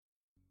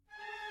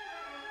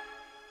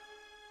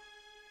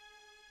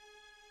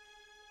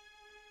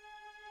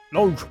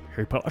Those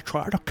people are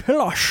trying to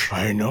kill us.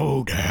 I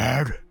know,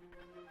 Dad.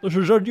 This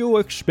is a new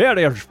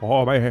experience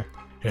for me.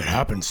 It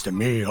happens to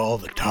me all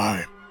the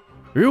time.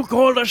 You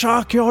call this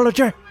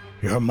archaeology?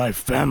 You're my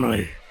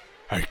family.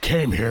 I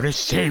came here to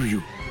save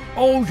you.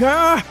 Oh,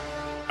 yeah?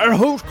 And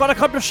who's gonna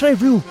come to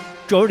save you,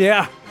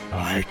 Junior?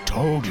 I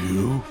told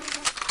you.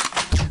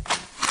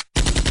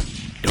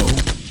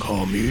 Don't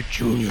call me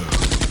Junior.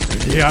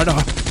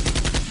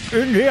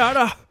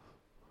 Indiana,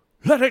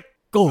 let it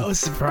go. I was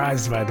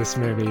surprised by this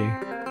movie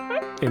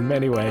in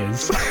many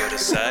ways. I gotta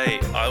say,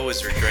 I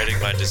was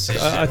regretting my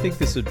decision. I think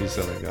this would be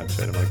something I'd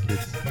show to my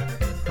kids.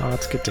 Oh,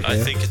 that's good to hear. I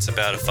think it's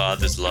about a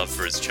father's love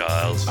for his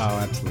child. Oh,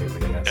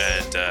 absolutely,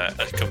 yes. And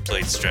a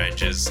complete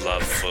stranger's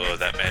love for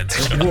that man's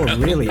They child. wore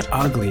really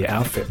ugly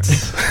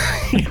outfits.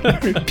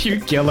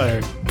 Puke yellow,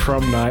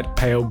 prom night,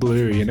 pale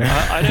blue, you know?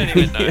 I don't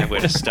even know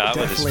where to start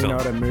with this Definitely film.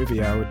 not a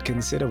movie I would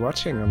consider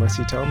watching unless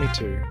you tell me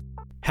to.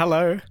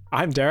 Hello,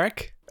 I'm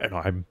Derek, And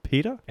I'm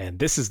Peter. and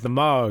this is The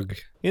Mog.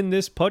 In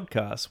this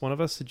podcast, one of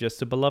us suggests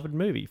a beloved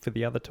movie for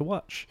the other to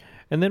watch,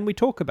 and then we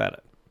talk about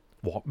it.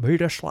 What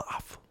made us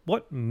laugh?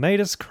 What made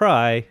us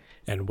cry?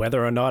 And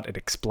whether or not it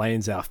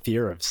explains our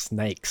fear of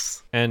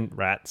snakes And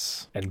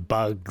rats. and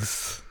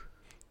bugs.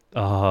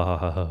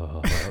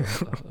 Oh.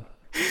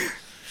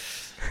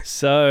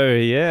 So,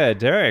 yeah,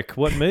 Derek,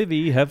 what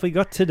movie have we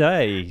got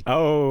today?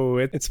 Oh,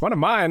 it's one of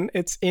mine.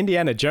 It's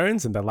Indiana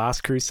Jones and the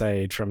Last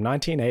Crusade from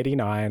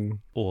 1989.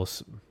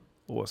 Awesome.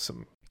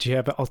 Do you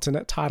have an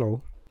alternate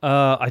title?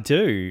 I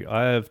do.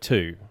 I have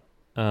two.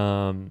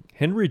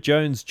 Henry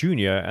Jones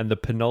Jr. and the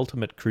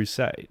Penultimate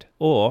Crusade.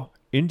 Or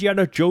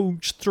Indiana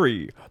Jones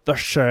 3, The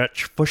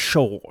Search for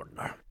Sean.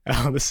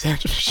 Oh, The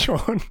Search for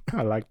Sean.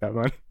 I like that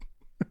one.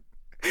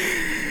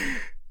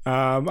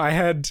 I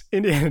had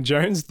Indiana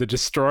Jones, the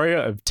Destroyer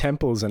of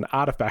Temples and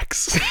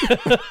Artifacts.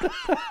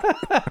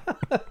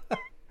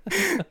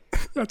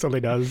 That's all he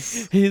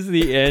does. He's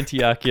the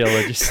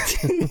anti-archaeologist.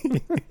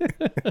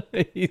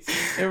 He's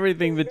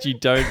everything that you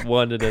don't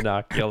want in an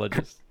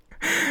archaeologist.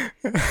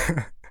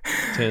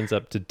 Turns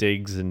up to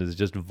digs and is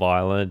just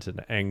violent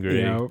and angry.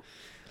 You know,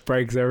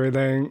 breaks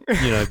everything.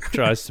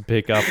 Tries to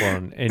pick up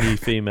on any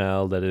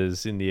female that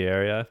is in the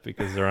area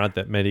because there aren't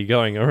that many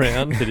going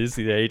around. It is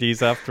the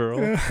 80s after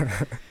all.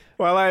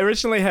 Well, I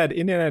originally had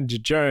Indiana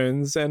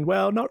Jones, and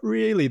well, not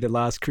really the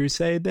Last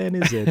Crusade then,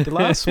 is it? The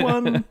last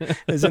one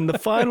is in the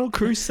final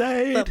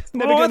crusade.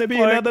 Never going to be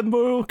another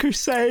more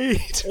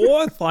crusade.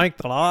 I think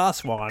the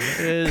last one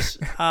is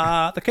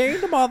The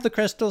Kingdom of the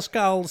Crystal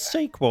Skull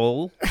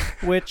sequel,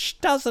 which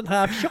doesn't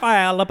have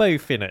Shia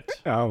LaBeouf in it.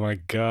 Oh my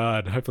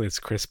God. Hopefully it's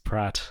Chris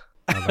Pratt.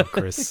 I love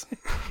Chris.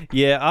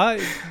 Yeah,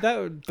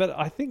 but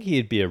I think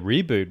he'd be a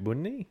reboot,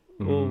 wouldn't he?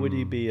 Or would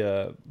he be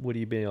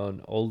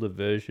an older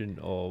version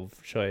of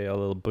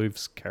Shia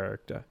LaBeouf's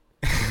character?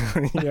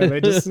 Yeah, they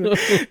just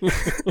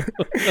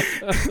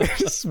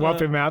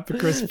swap him out for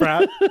Chris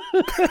Pratt.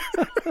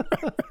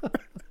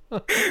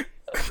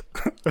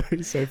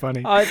 He's so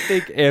funny. I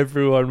think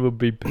everyone would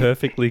be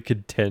perfectly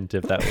content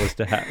if that was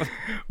to happen.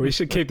 We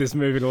should keep this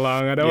moving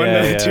along. I don't want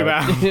another 2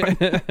 hours.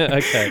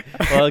 Okay,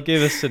 well, I'll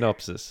give a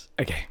synopsis.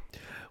 Okay.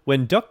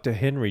 When Dr.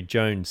 Henry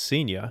Jones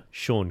Sr.,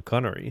 Sean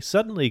Connery,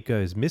 suddenly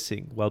goes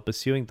missing while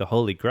pursuing the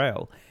Holy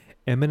Grail,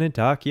 eminent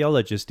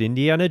archaeologist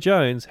Indiana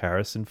Jones,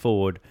 Harrison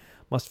Ford,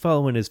 must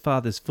follow in his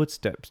father's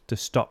footsteps to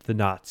stop the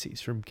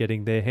Nazis from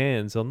getting their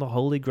hands on the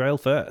Holy Grail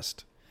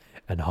first.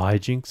 And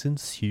hijinks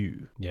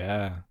ensue.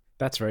 Yeah,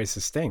 that's very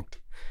succinct.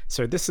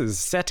 So this is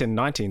set in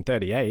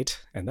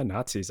 1938, and the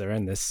Nazis are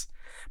in this.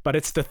 But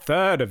it's the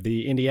third of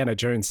the Indiana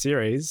Jones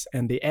series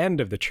and the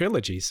end of the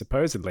trilogy,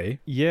 supposedly.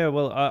 Yeah,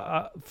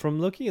 well, from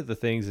looking at the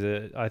things,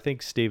 I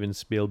think Steven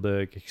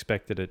Spielberg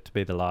expected it to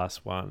be the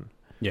last one.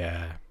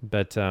 Yeah.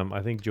 But I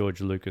think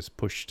George Lucas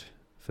pushed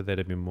for there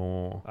to be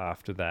more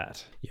after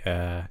that.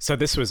 Yeah. So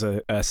this was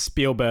a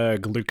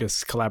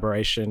Spielberg-Lucas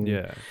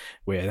collaboration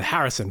with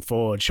Harrison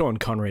Ford, Sean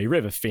Connery,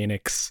 River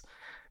Phoenix.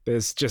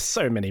 There's just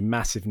so many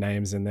massive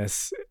names in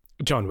this.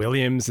 John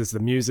Williams is the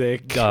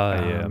music. Oh,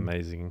 yeah,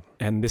 amazing.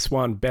 And this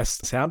won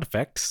Best Sound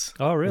Effects.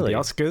 Oh, really? The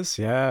Oscars,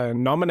 yeah.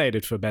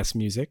 Nominated for Best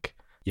Music.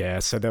 Yeah,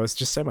 so there was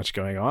just so much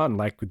going on.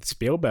 Like with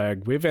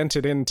Spielberg, we've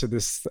entered into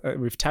this,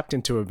 we've tapped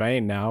into a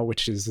vein now,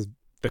 which is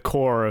the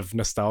core of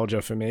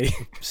nostalgia for me.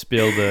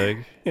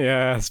 Spielberg.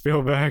 Yeah,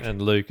 Spielberg.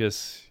 And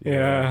Lucas.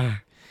 Yeah.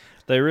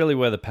 They really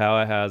were the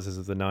powerhouses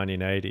of the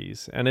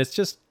 1980s. And it's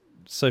just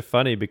so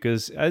funny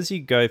because as you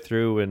go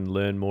through and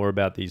learn more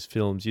about these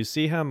films, you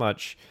see how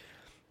much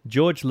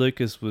George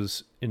Lucas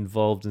was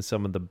involved in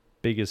some of the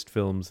biggest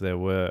films there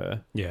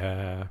were.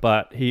 Yeah.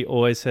 But he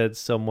always had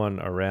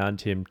someone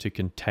around him to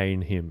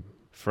contain him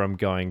from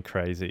going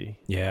crazy.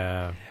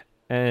 Yeah.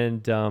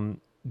 And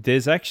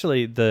there's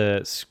actually the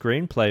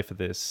screenplay for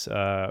this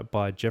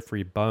by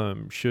Jeffrey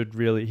Boehm.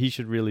 He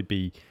should really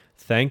be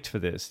thanked for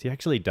this. He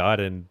actually died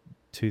in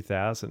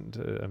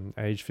 2000,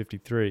 age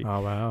 53.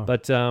 Oh, wow.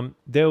 But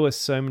there were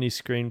so many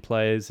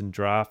screenplays and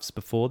drafts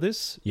before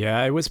this.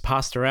 Yeah, it was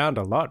passed around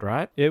a lot,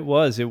 right? It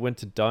was. It went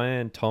to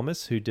Diane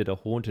Thomas, who did a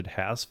haunted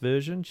house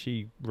version.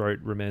 She wrote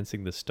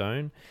Romancing the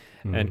Stone.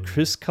 And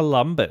Chris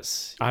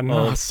Columbus. I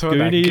know, I of saw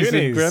Goonies that.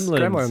 and Gremlins.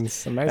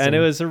 Gremlins, amazing. And it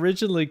was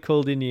originally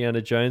called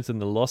Indiana Jones and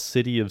the Lost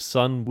City of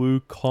Sun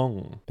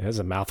Wukong. There's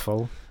a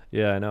mouthful.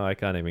 Yeah, I know. I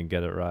can't even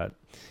get it right.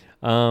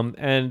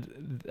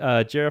 And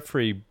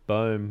Jeffrey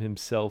Boehm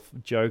himself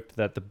joked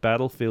that the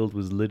battlefield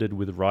was littered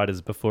with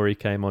writers before he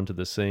came onto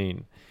the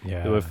scene.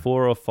 Yeah. There were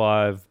 4 or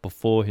 5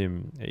 before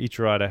him. Each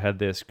writer had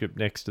their script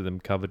next to them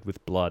covered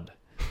with blood.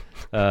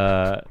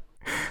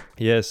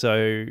 Yeah,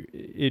 so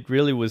it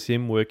really was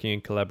him working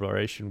in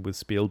collaboration with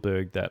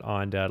Spielberg that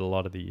ironed out a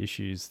lot of the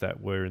issues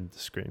that were in the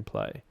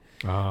screenplay.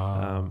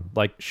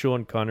 Like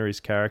Sean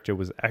Connery's character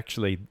was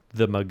actually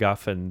the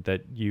MacGuffin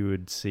that you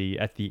would see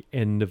at the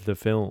end of the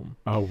film.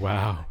 Oh,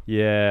 wow.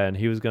 Yeah, and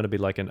he was going to be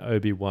like an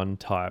Obi-Wan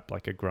type,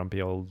 like a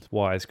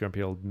wise,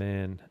 grumpy old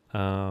man.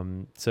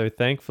 So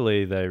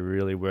thankfully they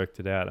really worked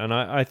it out. And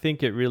I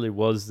think it really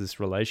was this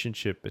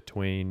relationship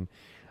between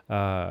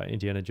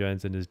Indiana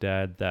Jones and his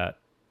dad that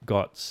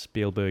got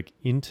Spielberg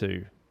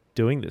into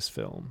doing this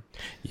film.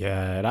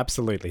 Yeah, it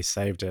absolutely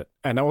saved it.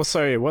 And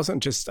also, it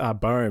wasn't just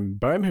Boehm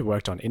who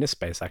worked on Inner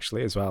Space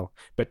actually as well,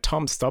 but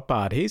Tom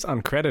Stoppard, he's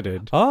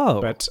uncredited. Oh.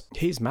 But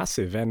he's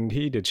massive, and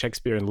he did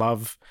Shakespeare in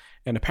Love,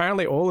 and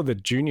apparently all of the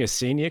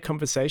junior-senior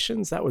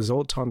conversations, that was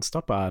all Tom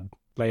Stoppard,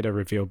 later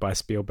revealed by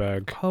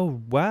Spielberg.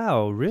 Oh,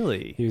 wow,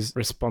 really? He was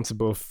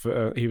responsible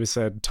for, he was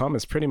said, Tom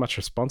is pretty much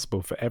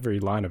responsible for every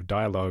line of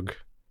dialogue.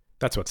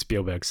 That's what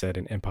Spielberg said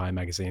in Empire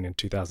magazine in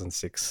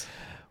 2006.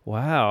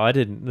 Wow, I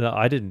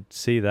didn't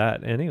see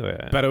that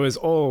anywhere. But it was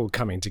all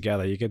coming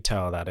together. You could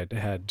tell that it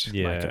had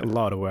like a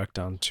lot of work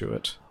done to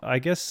it. I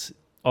guess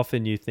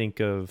often you think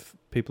of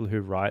people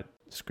who write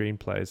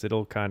screenplays, it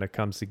all kind of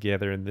comes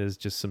together and there's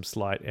just some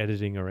slight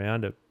editing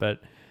around it. But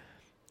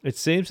it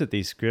seems that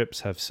these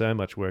scripts have so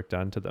much work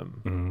done to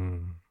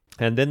them.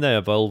 And then they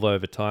evolve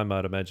over time,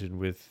 I'd imagine,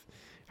 with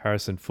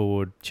Harrison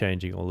Ford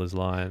changing all his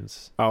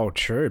lines. Oh,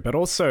 true. But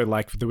also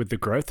like with the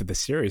growth of the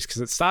series,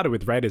 because it started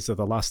with Raiders of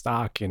the Lost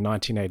Ark in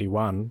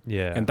 1981.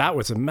 Yeah. And that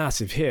was a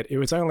massive hit. It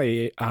was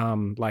only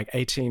like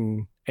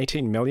 18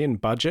 million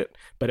budget,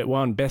 but it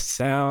won Best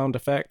Sound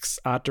Effects,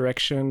 Art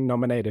Direction,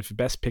 nominated for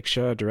Best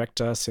Picture,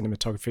 Director,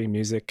 Cinematography,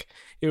 Music.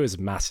 It was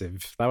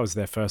massive. That was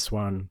their first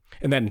one.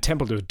 And then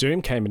Temple of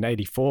Doom came in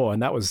 84,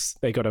 and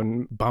they got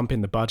a bump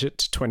in the budget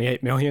to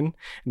 28 million. And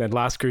then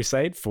Last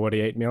Crusade,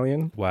 48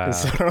 million. Wow.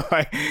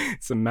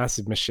 It's a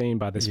massive machine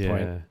by this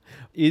point.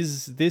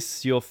 Is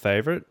this your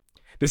favorite?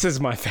 This is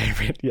my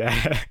favorite,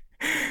 yeah.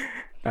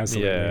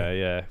 Absolutely.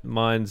 Yeah.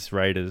 Mine's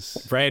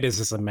Raiders. Raiders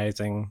is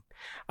amazing.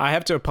 I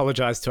have to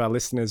apologize to our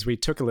listeners. We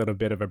took a little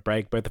bit of a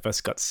break. Both of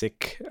us got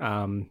sick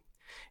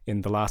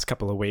in the last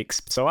couple of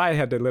weeks. So I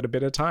had a little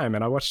bit of time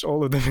and I watched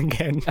all of them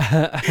again.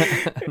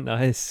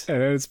 Nice.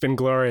 And it's been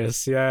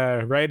glorious.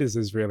 Yeah, Raiders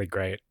is really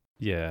great.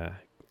 Yeah.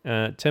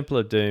 Temple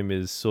of Doom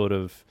is sort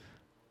of...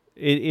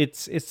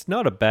 It's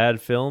not a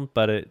bad film,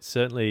 but it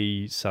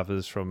certainly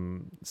suffers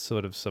from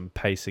sort of some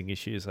pacing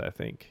issues, I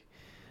think.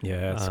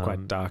 Yeah, it's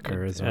quite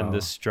darker as well. And the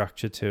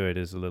structure to it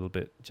is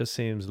just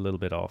seems a little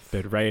bit off.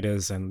 But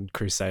Raiders and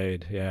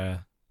Crusade, yeah,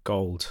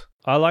 gold.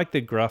 I like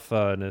the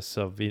gruffiness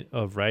of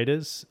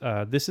Raiders.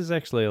 This is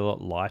actually a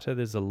lot lighter.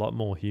 There's a lot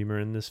more humor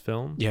in this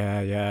film.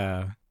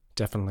 Yeah,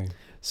 definitely.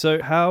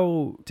 So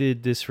how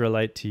did this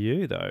relate to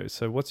you, though?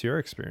 So what's your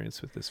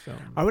experience with this film?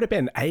 I would have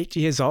been 8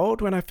 years old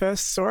when I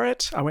first saw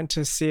it. I went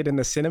to see it in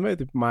the cinema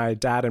with my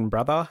dad and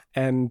brother.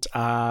 And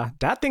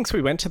Dad thinks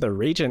we went to the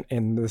Regent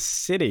in the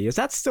city. Is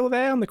that still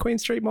there on the Queen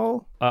Street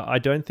Mall? I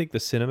don't think the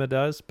cinema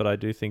does, but I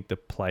do think the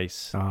place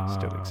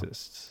still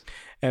exists.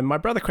 And my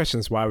brother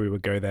questions why we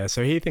would go there.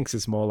 So he thinks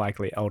it's more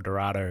likely El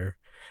Dorado.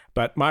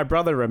 But my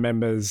brother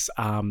remembers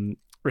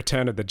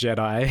Return of the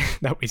Jedi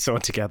that we saw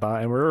together,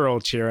 and we were all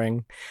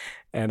cheering.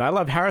 And I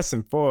love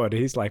Harrison Ford.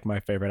 He's like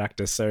my favorite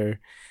actor. So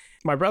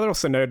my brother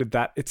also noted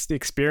that it's the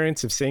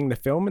experience of seeing the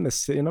film in the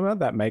cinema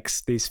that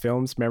makes these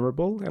films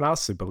memorable. And I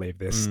also believe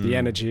this, the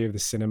energy of the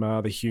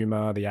cinema, the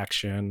humor, the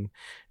action,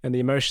 and the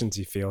emotions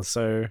you feel.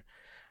 So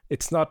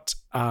it's not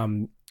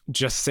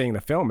just seeing the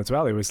film as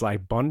well. It was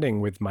like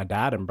bonding with my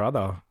dad and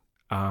brother,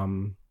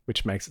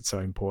 which makes it so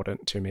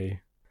important to me.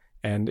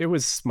 And it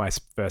was my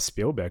first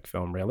Spielberg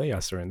film, really. I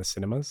saw it in the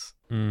cinemas.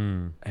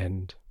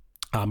 And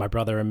my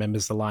brother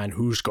remembers the line,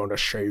 "Who's gonna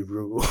shave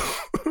you?"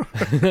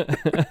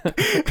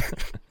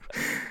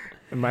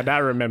 And my dad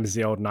remembers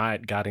the old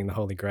knight guarding the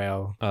Holy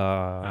Grail.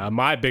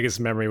 My biggest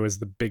memory was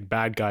the big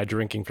bad guy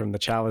drinking from the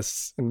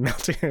chalice and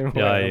melting him.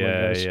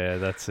 Yeah,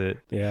 that's it.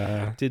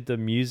 Yeah. Did the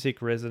music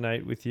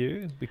resonate with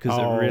you? Because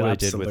it really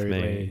did with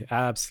me.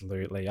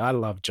 Absolutely. I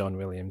love John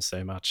Williams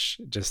so much.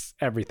 Just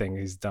everything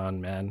he's done,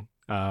 man.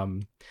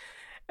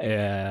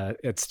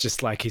 It's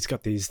just like he's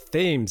got these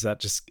themes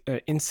that just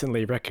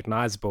instantly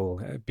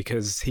recognizable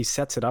because he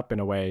sets it up in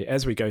a way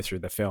as we go through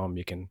the film.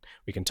 We can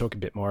talk a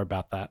bit more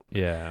about that.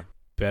 Yeah.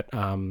 But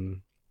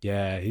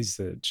Yeah, he's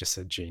just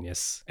a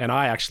genius. And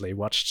I actually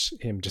watched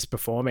him just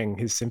performing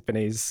his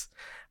symphonies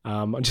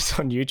just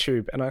on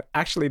YouTube. And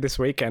actually this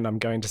weekend, I'm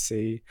going to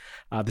see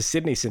the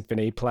Sydney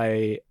Symphony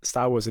play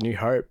Star Wars A New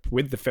Hope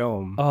with the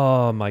film.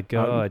 Oh my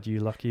God, you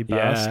lucky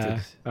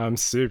bastard. Yeah, I'm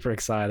super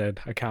excited.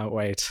 I can't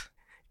wait.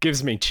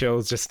 Gives me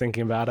chills just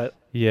thinking about it.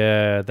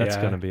 Yeah, that's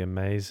going to be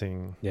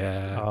amazing.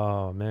 Yeah.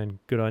 Oh man,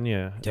 good on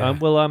you. Yeah.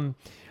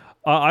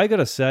 I got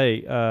to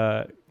say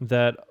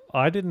that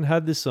I didn't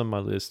have this on my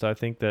list. I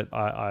think that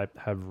I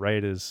have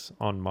Raiders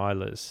on my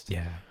list.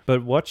 Yeah.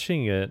 But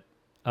watching it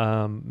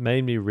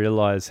made me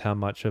realize how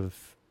much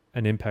of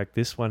an impact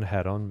this one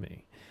had on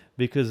me.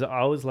 Because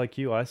I was like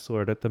you, I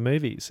saw it at the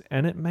movies,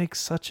 and it makes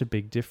such a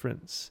big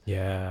difference.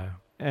 Yeah.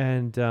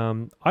 And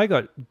I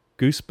got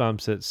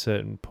goosebumps at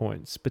certain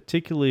points,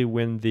 particularly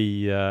when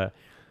the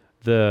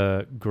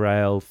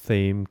Grail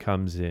theme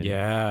comes in.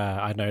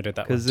 Yeah, I noted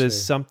that one because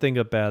there's something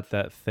about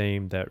that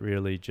theme that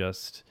really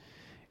just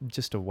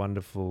a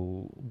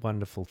wonderful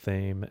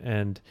theme.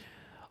 And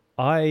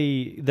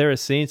there are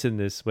scenes in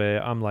this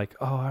where I'm like,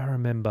 oh, I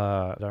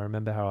remember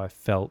how I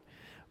felt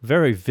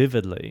very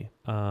vividly.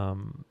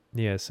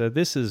 So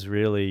this is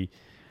really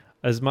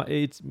as much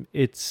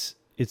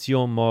it's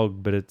your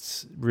Mog, but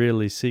it's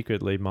really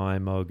secretly my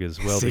Mog as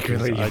well.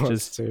 Secretly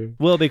yours too.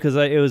 Well, because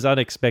it was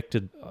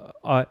unexpected.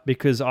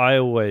 Because I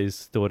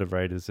always thought of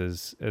Raiders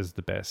as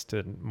the best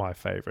and my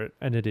favorite,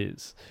 and it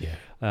is.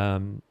 Yeah.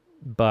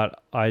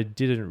 But I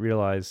didn't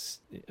realize,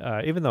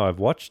 even though I've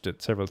watched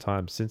it several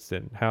times since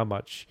then, how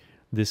much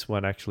this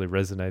one actually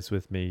resonates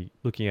with me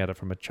looking at it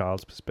from a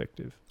child's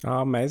perspective. Oh,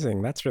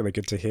 amazing. That's really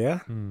good to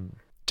hear.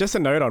 Just a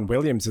note on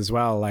Williams as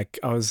well. Like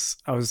I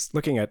was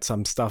looking at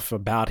some stuff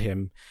about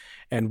him,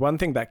 and one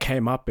thing that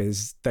came up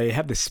is they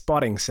have this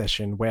spotting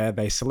session where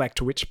they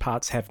select which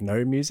parts have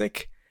no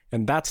music,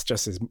 and that's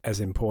just as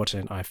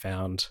important, I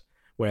found,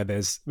 where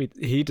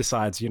he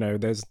decides,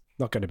 there's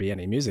not going to be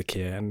any music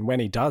here, and when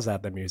he does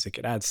add the music,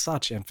 it adds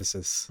such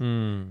emphasis,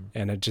 and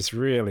it just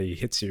really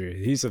hits you.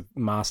 He's a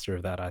master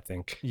of that, I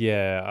think.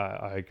 Yeah,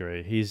 I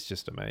agree. He's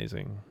just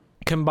amazing.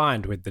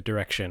 Combined with the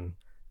direction,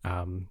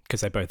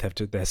 because they both have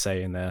their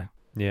say in there.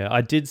 Yeah,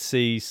 I did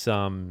see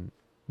some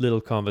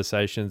little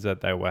conversations that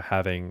they were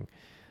having,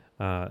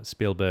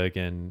 Spielberg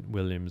and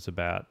Williams,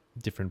 about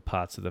different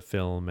parts of the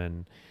film,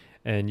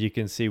 and you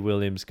can see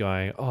Williams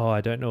going, oh, I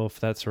don't know if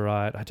that's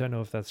right.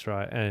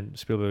 And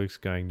Spielberg's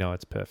going, no,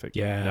 it's perfect.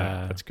 Yeah.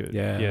 No, that's good.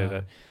 Yeah.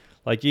 That,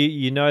 like,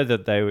 you know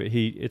that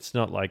it's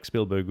not like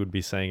Spielberg would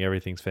be saying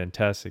everything's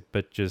fantastic,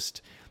 but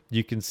just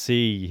you can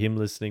see him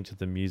listening to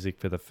the music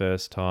for the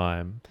first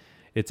time.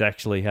 It's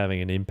actually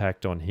having an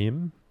impact on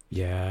him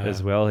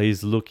as well.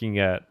 He's looking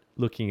at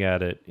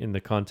it in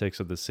the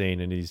context of the scene,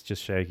 and he's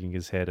just shaking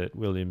his head at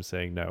Williams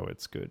saying, no,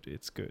 it's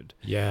good.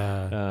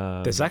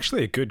 Yeah. There's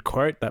actually a good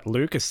quote that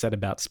Lucas said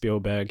about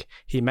Spielberg.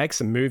 He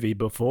makes a movie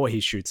before he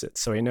shoots it,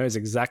 so he knows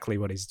exactly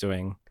what he's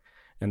doing,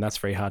 and that's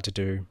very hard to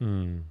do.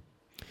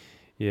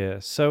 Yeah.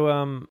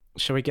 So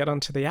shall we get on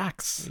to the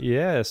acts?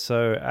 Yeah,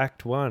 so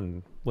Act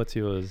 1, what's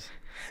yours?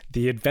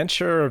 The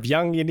Adventure of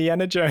Young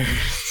Indiana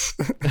Jones.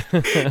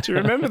 Do you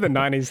remember the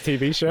 90s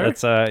TV show?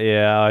 That's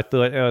I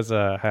thought it was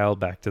a hail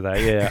back to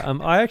that. Yeah.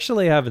 I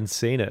actually haven't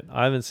seen it.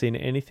 I haven't seen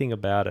anything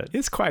about it.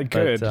 It's quite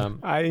good. But,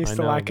 I used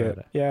to like it.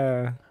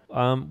 Yeah.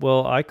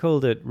 Well, I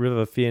called it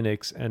River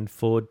Phoenix and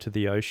Forward to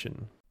the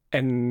Ocean.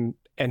 And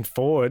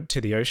Forward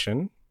to the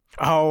Ocean.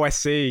 Oh, I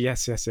see.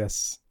 Yes.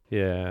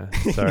 Yeah,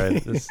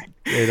 sorry.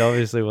 It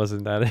obviously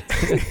wasn't that.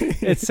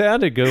 It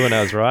sounded good when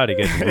I was writing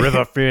it.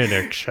 River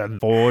Phoenix and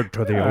Forward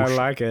to the Ocean. I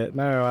like it.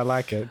 No, I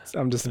like it.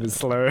 I'm just a bit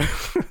slow.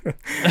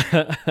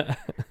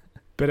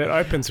 But it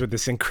opens with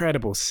this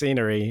incredible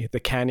scenery. The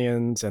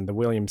canyons and the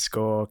Williams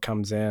score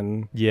comes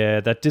in. Yeah,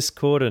 that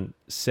discordant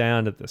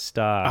sound at the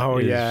start. Oh,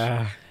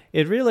 yeah.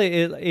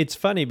 It's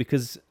funny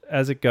because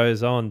as it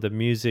goes on, the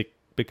music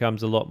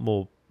becomes a lot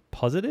more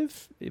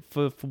positive,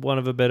 for want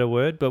of a better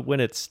word, but when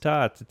it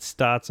starts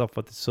off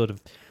with this sort of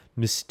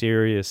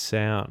mysterious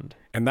sound,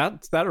 and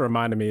that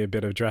reminded me a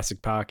bit of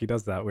Jurassic Park. He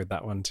does that with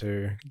that one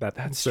too.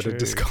 That's sort of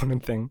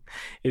discordant thing.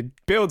 It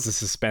builds the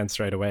suspense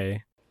right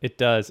away. It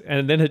does,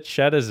 and then it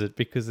shatters it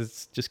because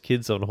it's just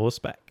kids on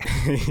horseback.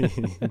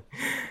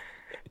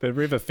 But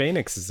River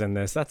Phoenix is in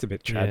this. That's a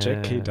bit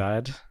tragic. He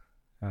died,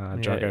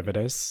 drug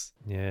overdose.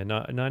 Yeah,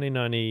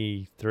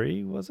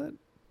 1993 was it?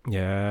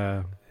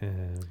 Yeah.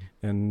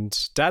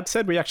 And Dad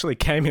said we actually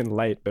came in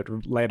late, but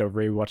later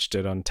rewatched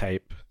it on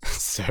tape.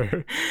 So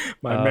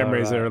my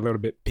memories are a little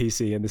bit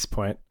PC at this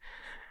point.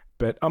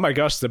 But oh my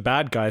gosh, the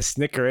bad guy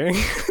snickering.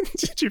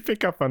 Did you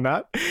pick up on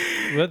that?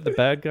 What, the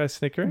bad guy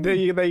snickering?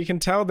 You can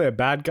tell they're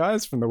bad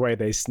guys from the way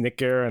they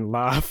snicker and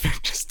laugh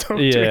and just talk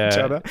to each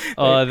other.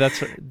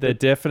 They're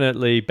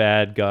definitely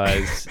bad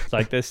guys.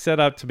 Like, they're set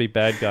up to be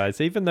bad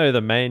guys, even though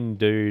the main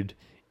dude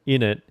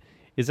in it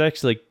is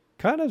actually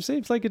kind of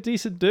seems like a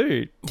decent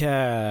dude.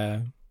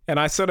 Yeah. And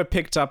I sort of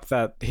picked up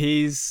that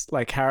he's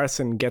like,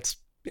 Harrison gets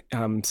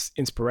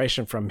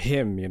inspiration from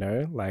him,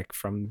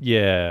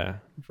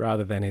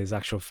 rather than his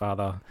actual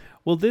father.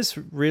 Well, this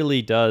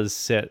really does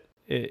set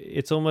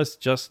it's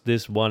almost just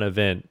this one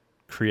event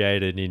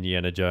created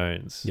Indiana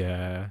Jones.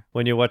 Yeah.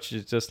 When you watch it,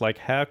 it's just like,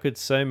 how could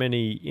so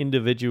many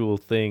individual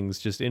things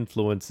just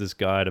influence this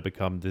guy to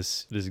become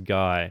this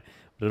guy?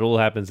 But it all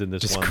happens in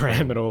this just one cram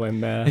thing. it all in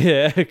there.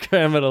 Yeah,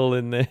 cram it all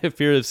in there.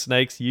 Fear of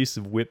snakes, use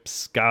of whips,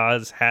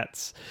 scars,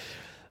 hats,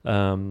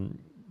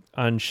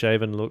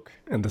 unshaven look.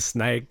 And the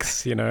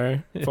snakes,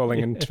 falling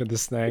into the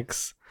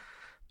snakes.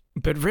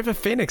 But River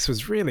Phoenix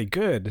was really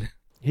good.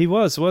 He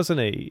was,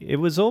 wasn't he? It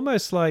was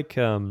almost like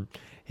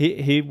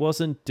he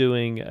wasn't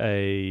doing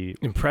a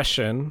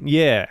impression.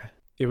 Yeah.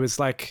 It was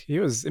like he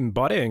was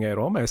embodying it,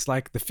 almost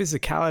like the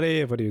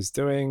physicality of what he was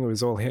doing. It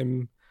was all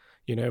him,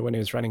 when he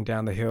was running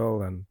down the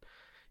hill, and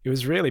it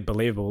was really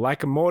believable,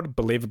 like a more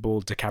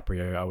believable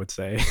DiCaprio, I would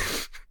say.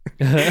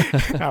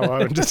 How I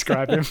would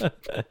describe him.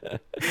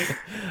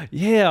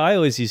 Yeah, I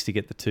always used to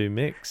get the two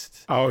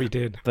mixed. Oh, he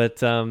did.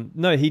 But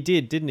no, he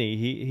did, didn't he?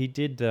 He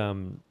did.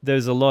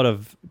 There's a lot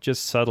of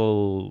just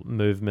subtle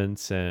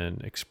movements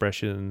and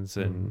expressions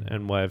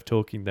and way of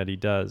talking that he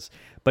does,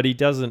 but he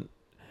doesn't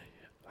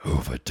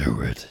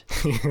overdo it.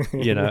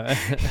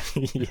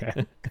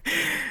 Yeah.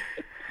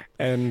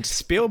 And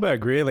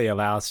Spielberg really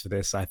allows for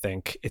this, I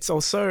think. It's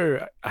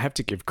also, I have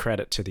to give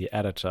credit to the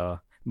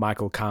editor,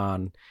 Michael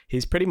Kahn.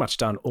 He's pretty much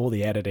done all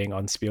the editing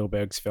on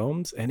Spielberg's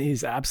films, and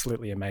he's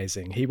absolutely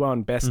amazing. He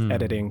won Best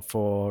Editing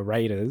for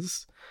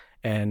Raiders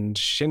and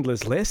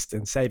Schindler's List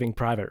and Saving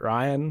Private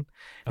Ryan.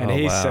 And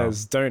he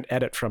says, don't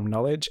edit from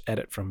knowledge,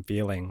 edit from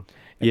feeling.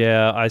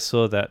 Yeah, I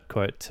saw that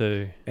quote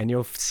too. And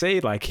you'll see,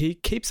 like, he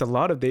keeps a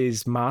lot of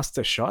these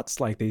master shots,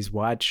 like these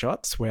wide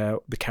shots where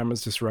the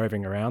camera's just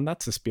roving around.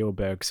 That's a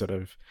Spielberg sort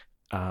of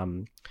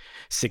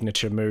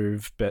signature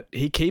move, but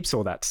he keeps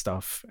all that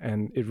stuff,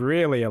 and it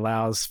really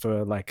allows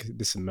for like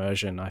this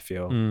immersion, I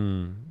feel.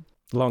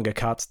 Longer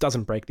cuts,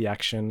 doesn't break the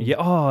action.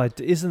 Yeah,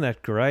 isn't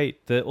that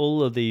great?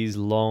 All of these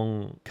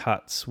long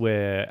cuts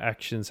where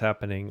action's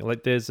happening.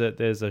 Like there's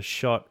a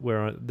shot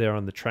where they're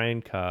on the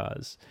train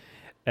cars,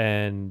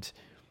 and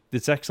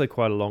it's actually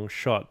quite a long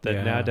shot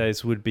that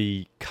nowadays would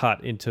be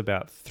cut into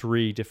about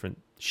 3 different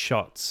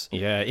shots.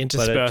 Yeah,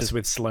 interspersed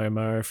with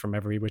slow-mo from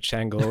every which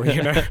angle,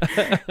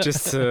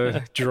 just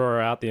to draw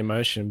out the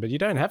emotion. But you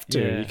don't have to.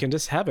 Yeah. You can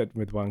just have it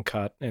with one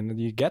cut and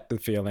you get the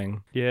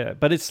feeling. Yeah,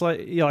 but it's like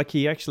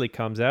he actually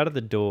comes out of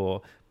the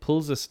door,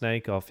 pulls a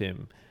snake off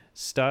him,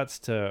 starts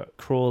to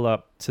crawl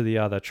up to the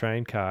other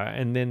train car,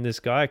 and then this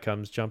guy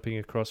comes jumping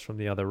across from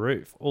the other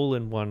roof, all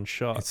in one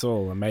shot. It's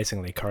all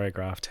amazingly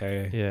choreographed,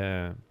 hey?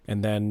 Yeah.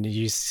 And then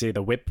you see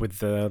the whip with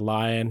the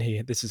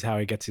lion. This is how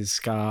he gets his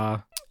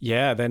scar.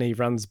 Yeah, then he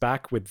runs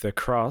back with the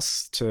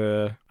cross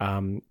to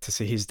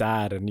see his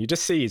dad, and you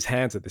just see his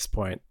hands at this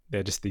point.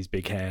 They're just these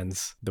big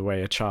hands, the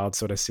way a child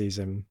sort of sees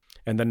him.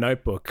 And the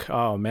Notebook,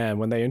 oh man,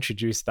 when they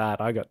introduced that,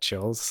 I got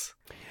chills.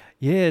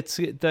 Yeah,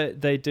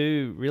 they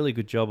do really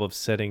good job of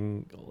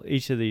setting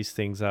each of these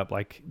things up.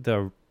 Like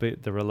the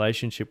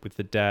relationship with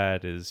the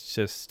dad is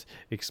just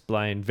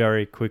explained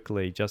very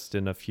quickly, just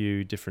in a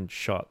few different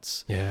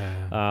shots.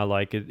 Yeah,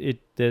 like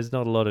there's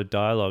not a lot of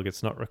dialogue;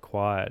 it's not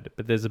required,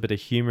 but there's a bit of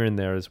humor in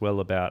there as well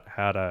about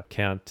how to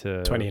count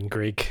to 20 in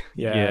Greek.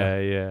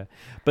 Yeah.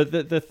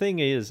 But the thing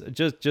is,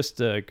 just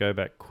to go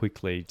back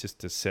quickly, just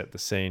to set the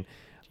scene.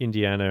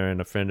 Indiana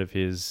and a friend of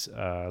his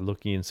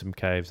looking in some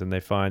caves, and they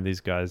find these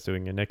guys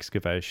doing an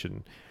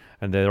excavation,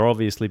 and they're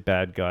obviously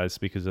bad guys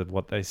because of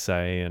what they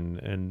say,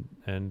 and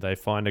they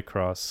find a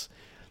cross,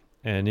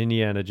 and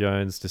Indiana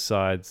Jones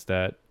decides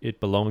that it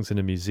belongs in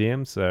a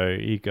museum, so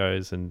he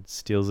goes and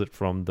steals it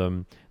from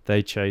them.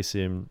 They chase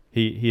him.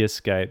 He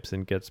escapes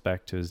and gets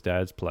back to his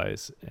dad's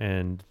place,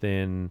 and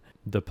then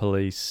the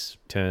police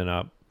turn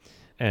up,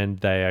 and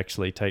they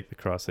actually take the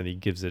cross, and he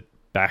gives it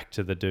back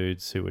to the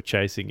dudes who were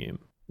chasing him.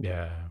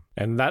 Yeah.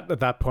 And at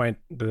that point,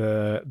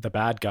 the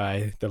bad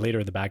guy, the leader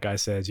of the bad guy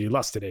says, "You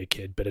lost today,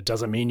 kid, but it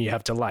doesn't mean you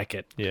have to like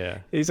it." Yeah.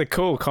 He's a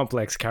cool,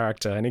 complex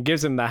character, and he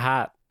gives him the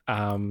hat.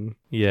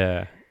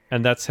 Yeah.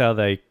 And that's how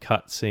they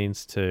cut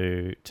scenes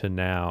to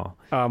now.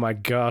 Oh my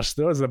gosh,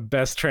 that was the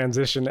best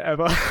transition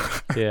ever.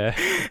 Yeah.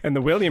 And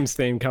the Williams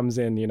theme comes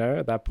in,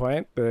 at that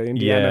point, the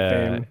Indiana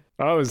theme.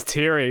 I was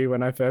teary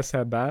when I first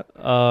heard that.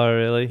 Oh,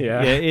 really?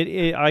 Yeah.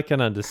 Yeah, I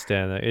can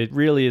understand that. It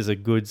really is a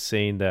good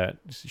scene that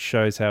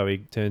shows how he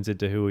turns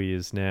into who he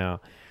is now.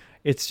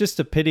 It's just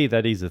a pity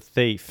that he's a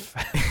thief.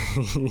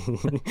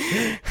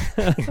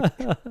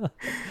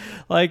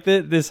 Like,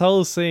 this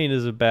whole scene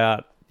is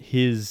about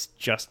his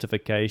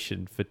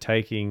justification for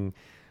taking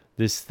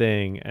this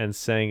thing and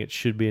saying it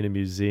should be in a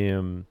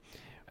museum.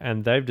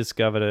 And they've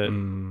discovered it.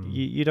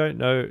 You don't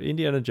know.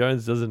 Indiana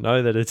Jones doesn't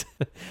know that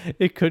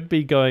it could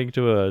be going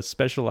to a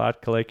special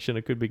art collection.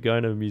 It could be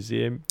going to a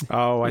museum.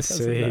 Oh, I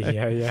see.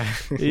 Yeah.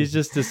 He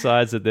just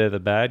decides that they're the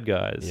bad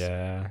guys.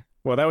 Yeah.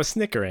 Well, they were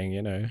snickering,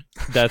 you know.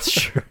 That's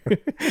true.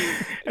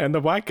 And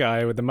the white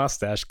guy with the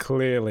mustache,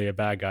 clearly a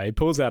bad guy. He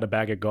pulls out a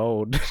bag of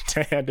gold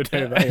to hand it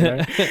over, you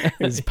know,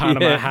 his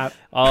Panama hat.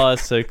 Oh,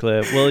 that's so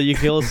clear. Well, you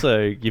can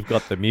also, you've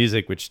got the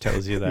music which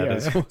tells you that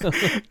as well.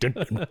 Dun,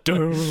 dun,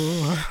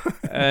 dun.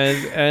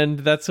 And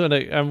that's when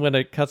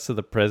it cuts to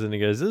the present, he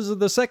goes, "This is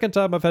the second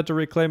time I've had to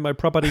reclaim my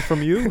property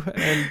from you,"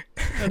 and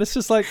it's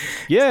just like,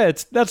 yeah,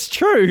 that's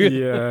true.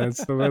 Yeah,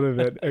 it's a little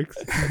bit.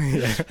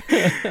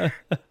 Yeah.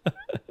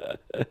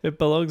 It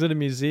belongs in a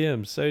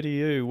museum. So do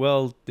you.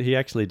 Well, he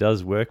actually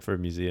does work for a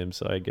museum,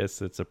 so I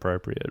guess it's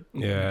appropriate.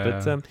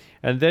 Yeah. But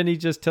and then he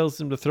just tells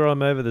him to throw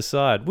him over the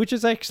side, which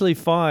is actually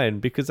fine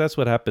because that's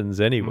what happens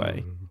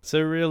anyway.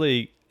 So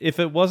really, if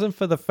it wasn't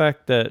for the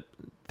fact that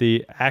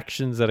the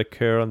actions that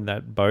occur on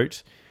that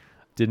boat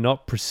did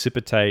not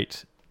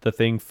precipitate the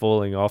thing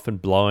falling off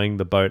and blowing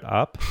the boat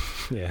up,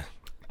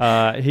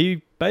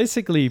 he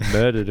basically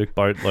murdered a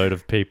boatload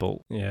of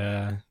people.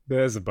 Yeah,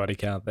 there's a body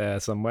count there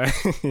somewhere.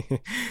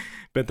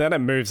 But then it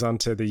moves on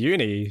to the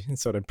uni,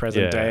 sort of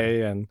present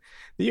day, and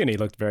the uni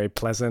looked very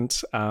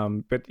pleasant.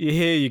 But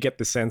here you get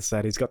the sense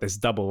that he's got this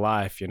double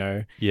life, you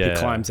know. Yeah. He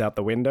climbs out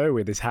the window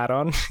with his hat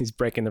on. He's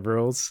breaking the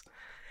rules.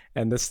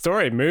 And the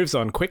story moves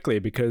on quickly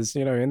because,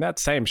 you know, in that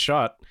same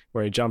shot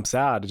where he jumps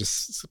out, it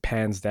just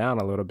pans down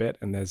a little bit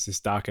and there's this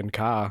darkened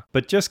car.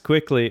 But just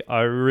quickly,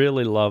 I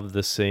really love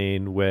the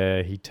scene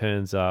where he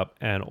turns up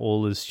and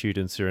all his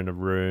students are in a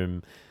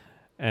room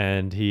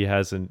and he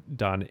hasn't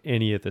done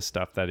any of the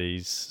stuff that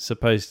he's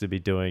supposed to be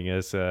doing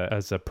as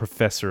a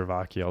professor of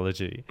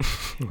archaeology.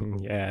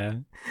 Yeah.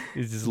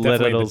 He's just Definitely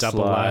let it all the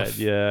double slide. life.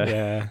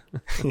 Yeah.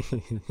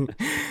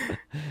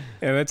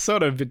 And it's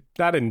sort of,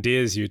 that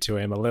endears you to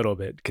him a little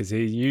bit because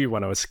you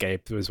want to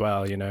escape as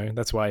well, you know.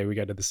 That's why we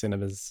go to the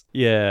cinemas.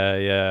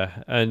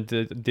 Yeah. And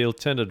the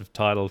alternative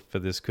title for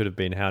this could have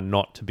been How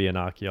Not to Be an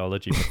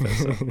Archaeology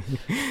Professor.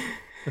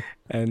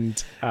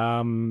 And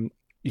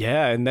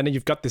yeah, and then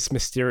you've got this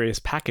mysterious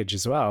package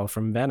as well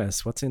from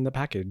Venice. What's in the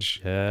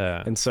package?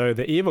 Yeah. And so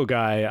the evil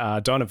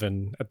guy,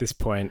 Donovan, at this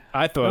point,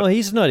 I thought... Well,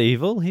 he's not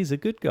evil. He's a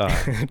good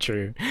guy.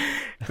 True.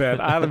 But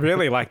I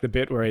really like the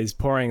bit where he's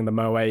pouring the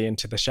moe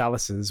into the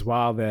chalices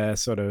while they're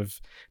sort of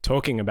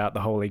talking about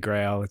the Holy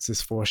Grail. It's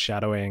this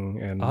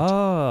foreshadowing. And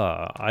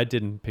I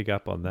didn't pick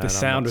up on that. the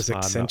sound was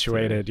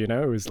accentuated, you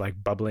know? It was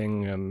like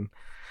bubbling and...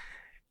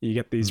 You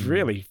get these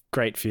really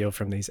great feel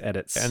from these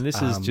edits. And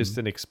this is just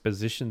an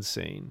exposition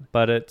scene,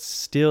 but it's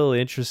still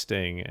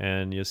interesting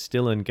and you're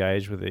still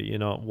engaged with it. You're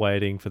not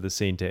waiting for the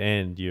scene to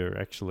end.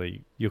 You're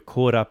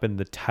caught up in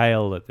the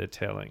tale that they're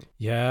telling.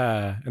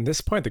 Yeah. And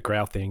this point, the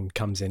Grail thing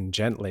comes in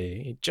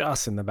gently,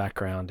 just in the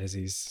background as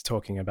he's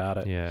talking about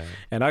it. Yeah.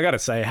 And I got to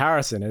say,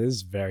 Harrison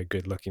is a very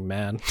good looking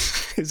man.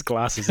 His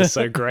glasses are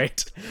so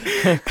great.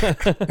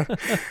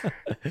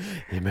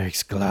 He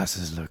makes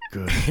glasses look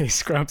good. He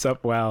scrubs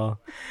up well.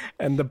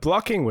 And the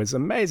blocking was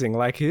amazing.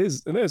 Like,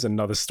 there's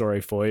another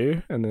story for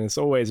you. And it's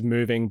always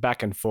moving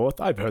back and forth.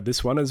 I've heard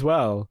this one as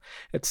well.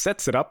 It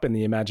sets it up in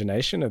the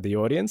imagination of the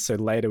audience. So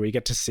later we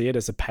get to see it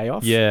as a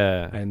payoff.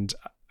 Yeah. And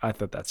I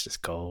thought that's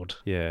just gold.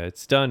 Yeah,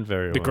 it's done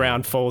very well. The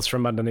ground falls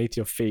from underneath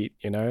your feet,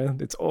 you know?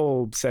 It's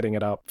all setting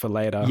it up for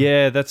later.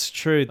 Yeah, that's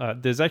true.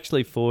 There's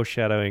actually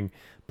foreshadowing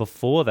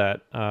before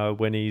that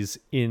when he's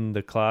in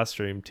the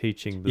classroom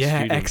teaching the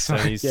students.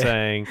 Excellent. And he's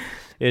saying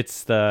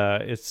it's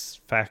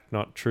fact,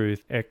 not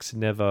truth. X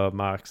never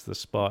marks the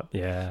spot.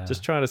 Yeah.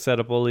 Just trying to set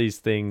up all these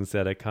things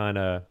that are kind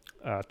of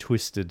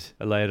twisted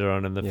later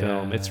on in the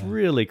film. It's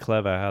really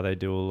clever how they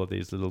do all of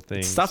these little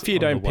things. Stuff you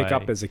don't pick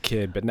up as a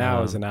kid, but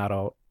now as an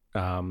adult,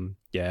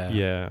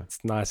 it's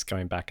nice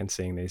going back and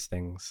seeing these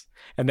things.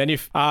 And then you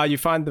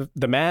find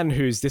the man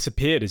who's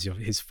disappeared is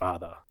his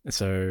father,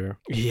 so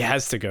he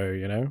has to go,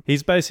 you know.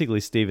 He's basically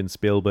Steven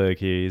Spielberg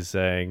here. He's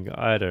saying,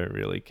 I don't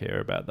really care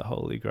about the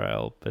Holy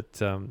Grail, but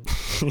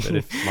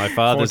if my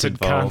father's haunted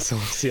involved,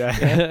 castles,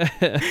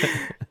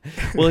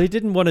 well, he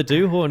didn't want to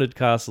do haunted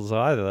castles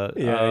either,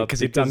 because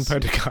he'd done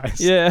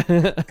poltergeist.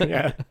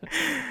 Yeah.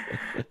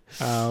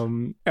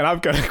 And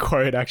I've got a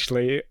quote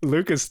actually.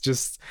 Lucas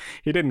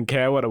he didn't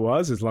care what it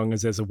was as long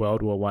as there's a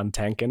World War I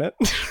tank in it.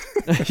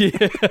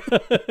 Yeah,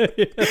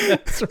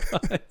 that's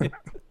right.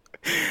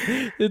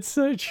 It's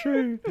so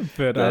true.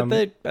 But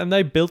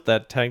they built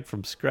that tank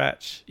from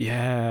scratch.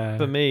 Yeah.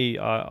 For me,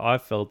 I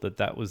felt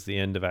that was the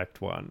end of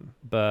Act 1,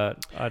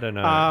 but I don't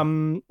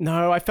know.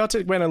 No, I felt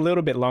it went a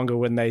little bit longer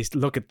when they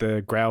look at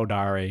the Grail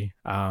diary.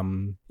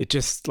 It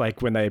just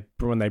like when they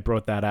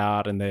brought that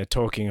out and they're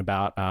talking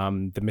about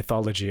the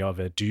mythology of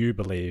it. Do you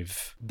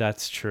believe?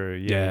 That's true.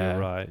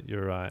 Yeah,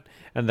 you're right.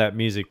 And that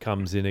music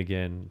comes in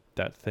again.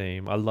 That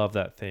theme, I love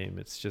that theme.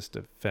 It's just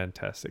a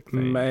fantastic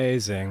theme.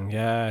 Amazing.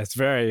 Yeah, it's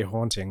very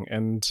haunting.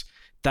 And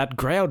that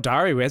Grail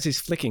diary, as he's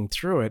flicking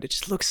through it, it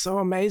just looks so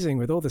amazing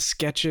with all the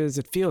sketches.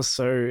 It feels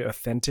so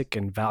authentic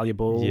and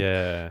valuable.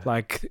 Yeah.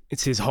 Like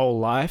it's his whole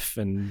life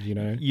and, you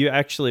know. You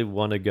actually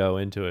want to go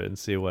into it and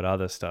see what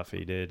other stuff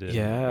he did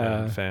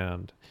and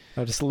found.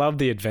 I just love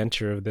the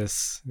adventure of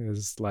this. It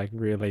was like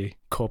really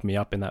caught me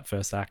up in that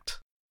first act.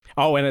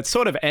 Oh, and it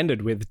sort of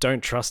ended with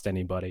 "Don't trust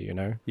anybody," you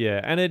know.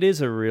 Yeah, and it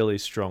is a really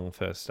strong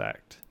first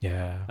act.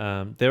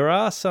 Yeah. There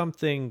are some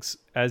things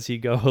as you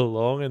go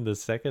along in the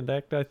second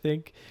act, I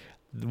think,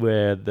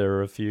 where there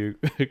are a few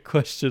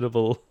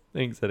questionable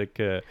things that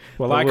occur.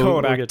 Well, But I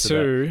called we'll Act get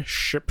to 2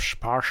 "Ships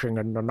Passing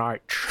in the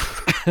Night."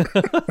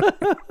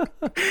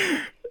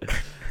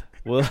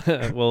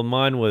 Well,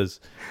 mine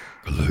was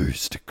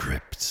Clues to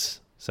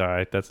crypts.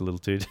 sorry, that's a little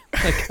too.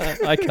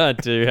 I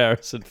can't do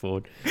Harrison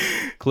Ford.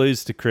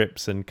 Clues to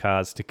crypts and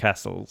cars to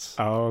castles.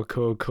 Oh,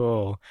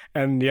 cool.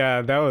 And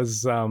yeah, there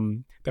was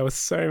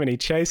so many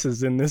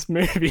chases in this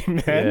movie,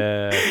 man.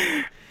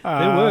 Yeah,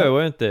 there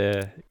weren't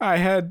there? I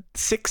had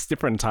 6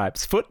 different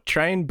types: foot,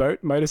 train, boat,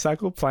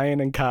 motorcycle, plane,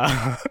 and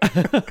car.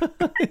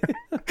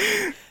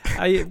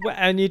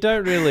 And you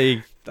don't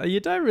really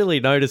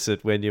notice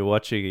it when you're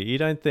watching it. You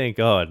don't think,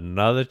 oh,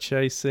 another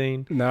chase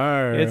scene.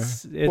 No.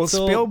 It's well, all-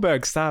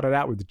 Spielberg started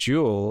out with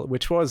Duel,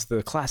 which was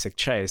the classic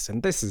chase,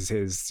 and this is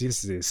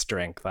his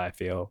strength, I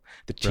feel.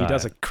 That he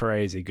does a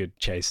crazy good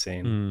chase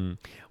scene.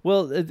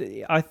 Well,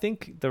 I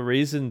think the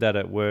reason that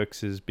it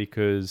works is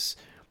because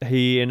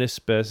he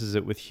intersperses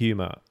it with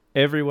humor.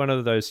 Every one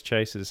of those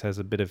chases has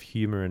a bit of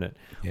humor in it.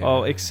 Yeah.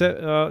 Oh,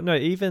 except no,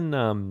 even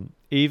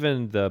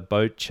the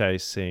boat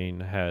chase scene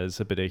has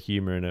a bit of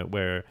humor in it,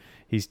 where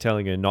he's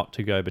telling her not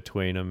to go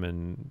between them,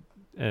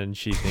 and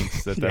she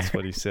thinks that that's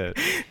what he said.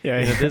 Yeah,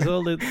 You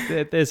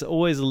know, there's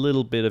always a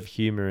little bit of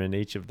humor in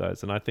each of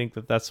those, and I think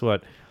that that's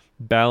what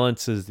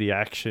balances the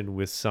action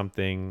with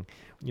something,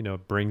 you know,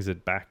 brings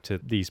it back to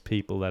these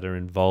people that are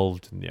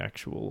involved in the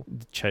actual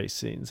chase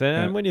scenes.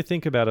 And when you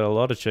think about it, a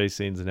lot of chase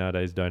scenes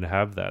nowadays don't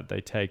have that. They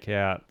take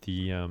out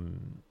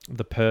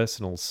the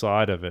personal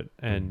side of it,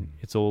 and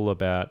it's all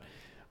about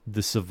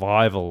the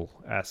survival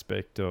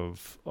aspect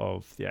of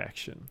the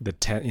action. The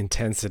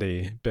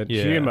intensity. But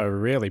Yeah. humor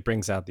really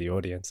brings out the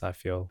audience, I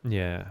feel.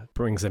 Yeah.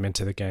 Brings them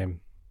into the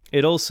game.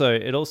 It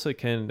also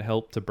can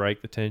help to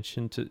break the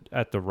tension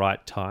at the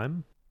right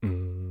time.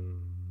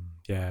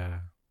 Yeah.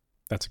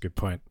 That's a good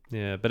point.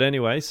 Yeah, but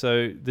anyway,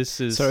 so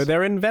this is... So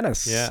they're in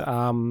Venice.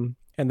 Yeah.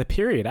 And the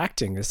period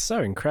acting is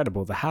so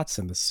incredible. The hats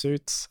and the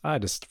suits. I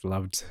just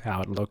loved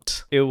how it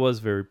looked. It was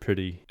very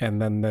pretty.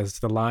 And then there's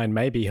the line,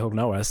 "Maybe he'll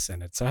know us,"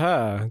 and it's a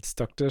her. It's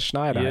Dr.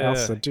 Schneider,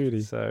 Elsa Judy.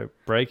 So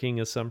breaking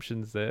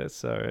assumptions there,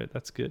 so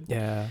that's good.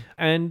 Yeah.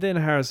 And then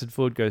Harrison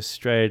Ford goes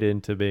straight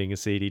into being a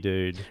seedy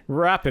dude.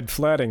 Rapid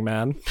flirting,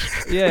 man.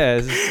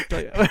 Yeah. It's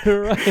like,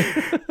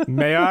 right.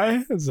 "May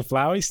I?" As a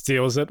flower, he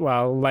steals it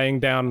while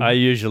laying down. I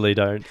usually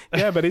don't.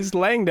 Yeah, but he's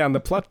laying down the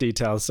plot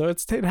details, so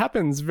it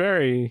happens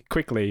very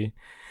quickly.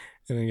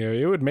 And then you go,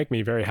 "It would make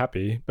me very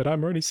happy, but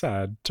I'm already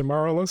sad.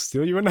 Tomorrow I'll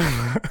steal you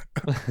another."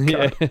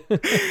 Yeah.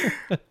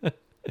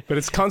 But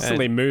it's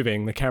constantly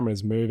moving. The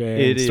camera's moving.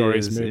 It the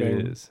story's is, moving.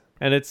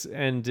 It is.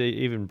 And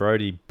even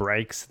Brody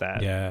breaks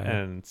that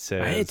and I hate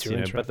says, to you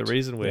know, interrupt. but the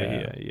reason we're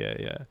here,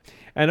 yeah.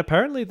 And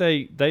apparently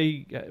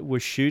they were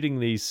shooting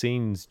these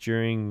scenes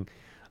during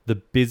the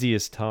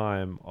busiest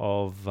time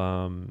of,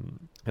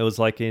 it was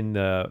like in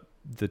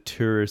the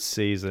tourist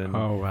season.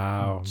 Oh,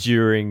 wow.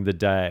 During the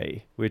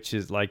day, which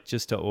is like,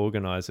 just to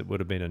organize it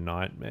would have been a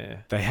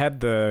nightmare. They had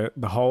the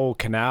whole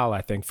canal,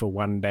 I think, for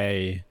one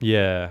day.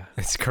 Yeah.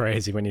 It's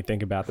crazy when you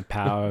think about the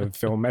power of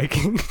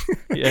filmmaking.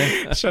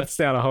 Yeah. Shuts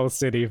down a whole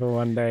city for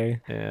one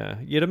day. Yeah.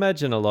 You'd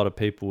imagine a lot of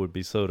people would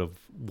be sort of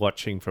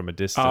watching from a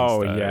distance.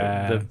 Oh, though.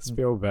 yeah.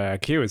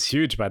 Spielberg. He was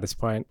huge by this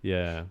point.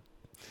 Yeah.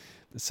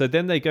 So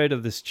then they go to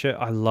this church.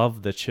 I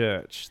love the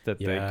church that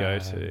they go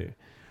to.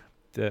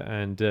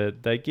 And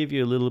they give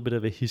you a little bit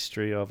of a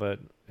history of it.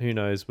 Who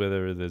knows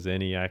whether there's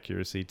any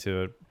accuracy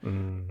to it.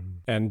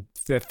 And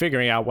they're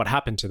figuring out what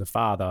happened to the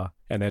father,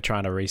 and they're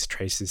trying to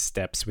retrace his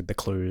steps with the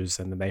clues.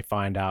 And then they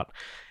find out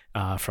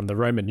from the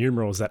Roman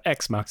numerals that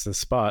X marks the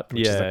spot,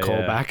 which is a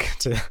callback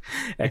to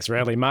X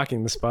rarely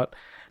marking the spot.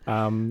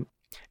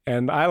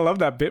 And I love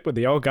that bit with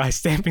the old guy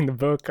stamping the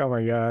book. Oh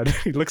my God.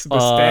 He looks at the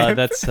stamp. Oh,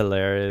 that's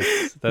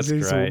hilarious. That's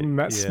he's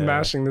great.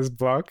 Smashing this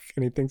block,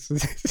 and he thinks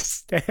it's a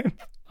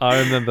stamp. I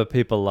remember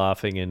people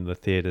laughing in the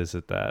theaters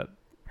at that.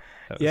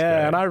 That was Yeah,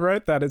 great. and I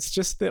wrote that. It's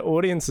just the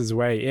audience's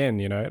way in,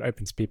 you know, it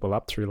opens people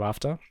up through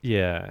laughter.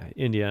 Yeah,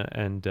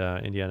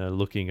 Indiana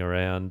looking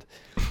around,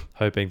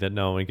 hoping that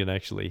no one can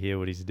actually hear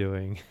what he's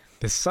doing.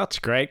 There's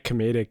such great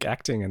comedic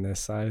acting in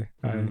this. I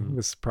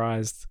was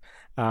surprised.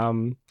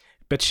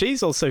 But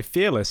she's also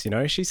fearless, you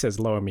know. She says,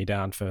 "Lower me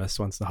down first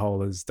once the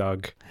hole is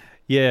dug."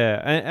 Yeah,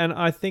 and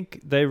I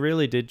think they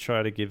really did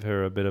try to give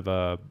her a bit of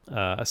a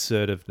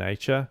assertive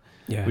nature,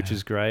 which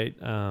is great,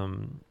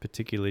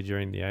 particularly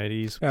during the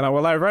 80s. And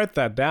I wrote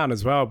that down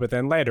as well, but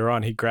then later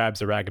on he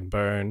grabs a rag and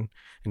bone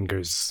and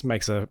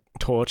makes a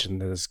torch and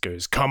just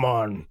goes, "Come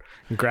on,"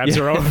 and grabs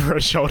her over her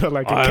shoulder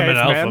like a I'm an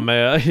alpha caveman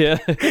male, yeah.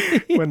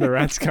 when the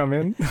rats come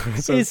in.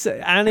 So,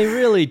 And he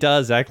really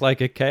does act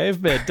like a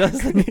caveman,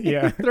 doesn't he?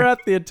 Yeah.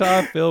 Throughout the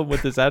entire film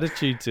with this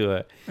attitude to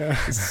it.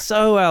 It's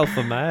so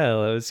alpha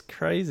male. It was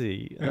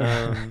crazy.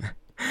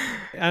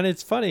 And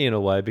it's funny in a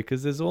way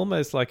because there's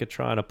almost like a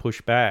trying to push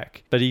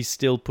back, but he's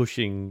still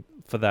pushing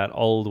for that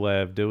old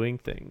way of doing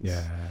things.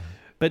 Yeah.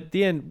 But at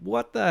the end,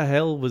 what the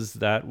hell was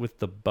that with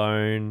the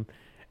bone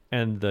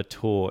and the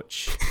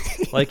torch?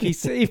 Like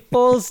he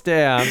falls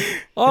down.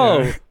 Oh,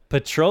 yeah.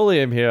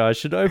 Petroleum here. I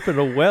should open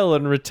a well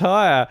and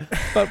retire.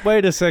 But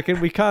wait a second,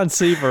 we can't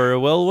see very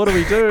well. What do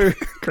we do?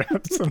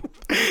 Grab some.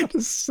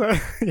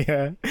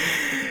 Yeah.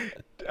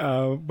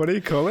 What do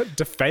you call it?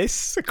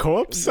 Deface a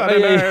corpse? I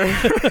don't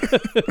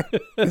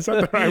know. Is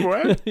that the right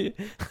word?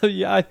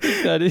 Yeah, I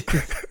think that is.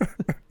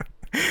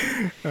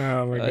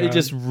 Oh my God. He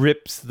just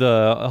rips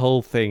the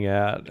whole thing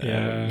out. Yeah.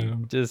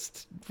 And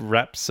just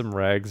wraps some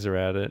rags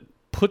around it,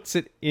 puts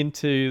it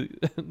into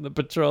the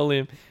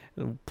petroleum,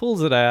 and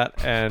pulls it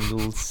out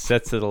and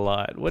sets it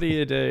alight. What do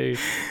you do?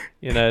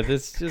 You know,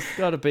 this just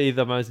got to be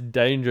the most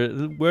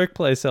dangerous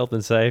workplace health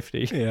and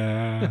safety.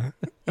 Yeah.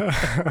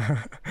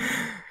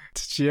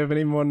 Did you have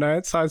any more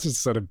notes? I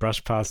just sort of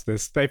brushed past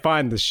this. They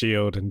find the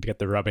shield and get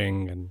the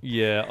rubbing and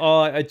yeah. Oh,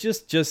 I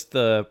just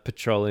the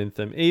petroleum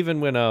thing. Even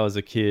when I was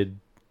a kid,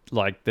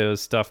 like there was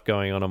stuff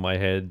going on in my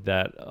head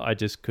that I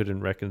just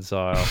couldn't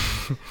reconcile.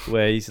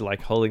 Where he's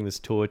like holding this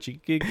torch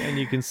and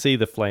you can see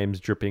the flames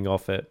dripping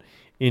off it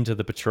into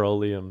the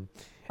petroleum.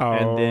 Oh,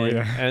 and then,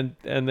 yeah.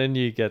 and then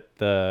you get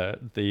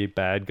the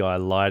bad guy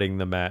lighting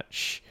the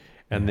match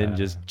and then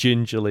just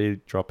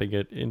gingerly dropping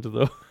it into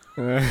the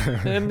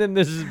and then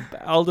this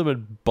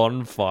ultimate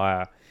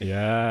bonfire.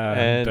 Yeah,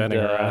 and burning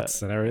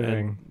rats and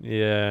everything.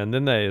 And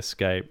then they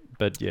escape.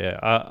 But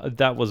yeah,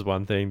 that was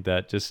one thing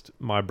that just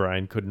my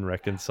brain couldn't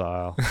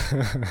reconcile.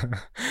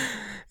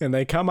 And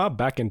they come up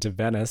back into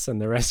Venice and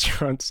the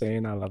restaurant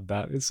scene. I love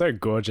that. It's so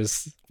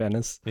gorgeous,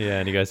 Venice. Yeah,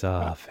 and he goes,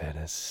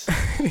 Venice.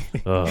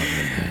 Oh,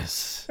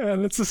 Venice.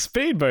 And it's a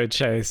speedboat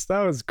chase.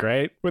 That was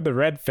great. With the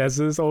red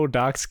fezzes, all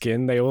dark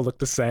skin, they all look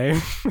the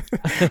same.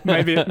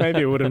 maybe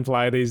it wouldn't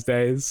fly these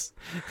days.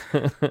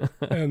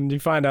 And you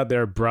find out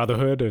they're a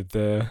brotherhood of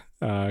the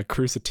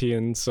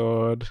Crusadian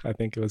sword, I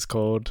think it was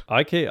called.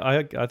 I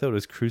thought it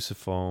was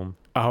cruciform.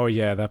 Oh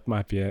yeah, that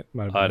might be it.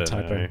 Might have been a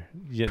typo.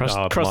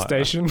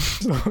 Crustacean.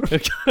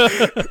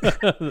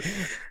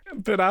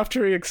 But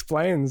after he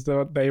explains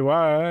what they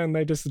were, and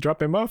they just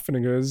drop him off, and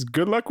he goes,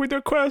 "Good luck with your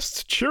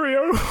quest,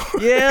 cheerio."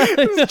 Yeah,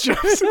 just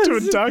jumps into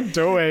a dark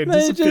doorway and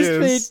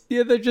disappears.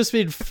 They've just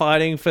been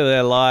fighting for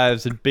their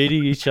lives and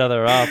beating each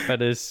other up, and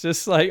it's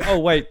just like, oh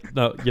wait,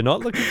 no, you're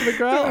not looking for the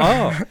Grail?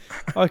 Oh,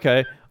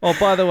 okay. Oh,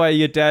 by the way,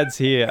 your dad's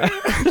here.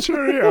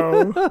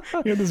 Cheerio.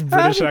 He had this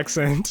British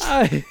accent.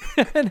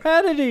 And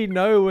how did he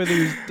know where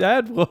his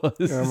dad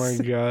was? Oh my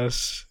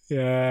gosh.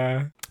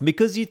 Yeah.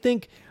 Because you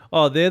think,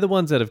 oh, they're the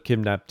ones that have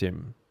kidnapped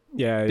him.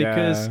 Yeah,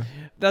 because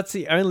that's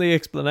the only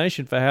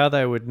explanation for how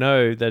they would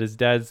know that his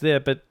dad's there.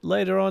 But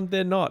later on,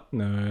 they're not.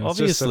 No, it's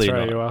obviously just to throw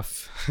not. you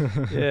off.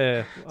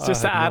 Yeah, it's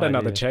just to add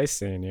another chase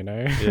scene, you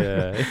know.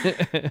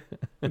 Yeah,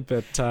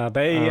 but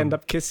they end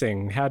up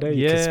kissing. How dare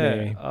you kiss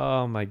me?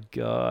 Oh my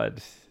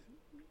God,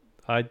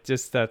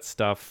 that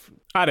stuff.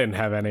 I didn't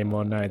have any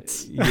more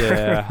notes.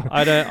 Yeah,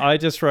 I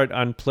just wrote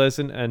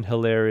unpleasant and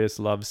hilarious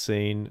love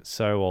scene.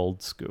 So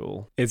old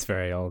school. It's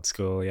very old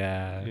school.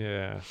 Yeah.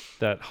 Yeah,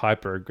 that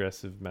hyper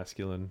aggressive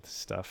masculine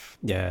stuff.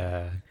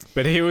 Yeah,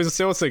 but he was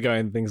also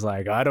going things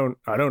like, I don't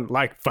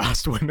like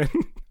fast women.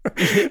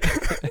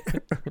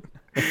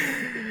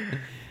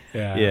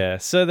 Yeah.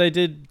 So they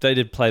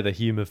did play the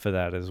humor for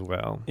that as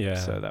well. Yeah.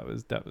 So that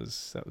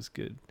was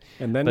good.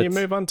 And then you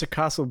move on to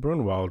Castle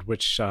Brunwald,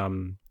 which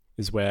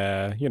is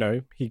where, you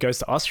know, he goes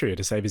to Austria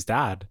to save his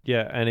dad.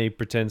 Yeah, and he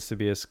pretends to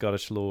be a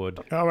Scottish lord.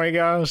 Oh my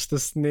gosh, the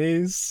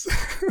sneeze.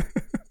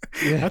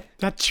 Yeah.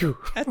 Achoo.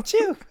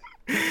 Achoo.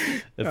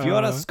 If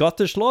you're a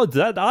Scottish lord,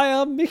 then I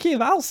am Mickey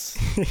Mouse.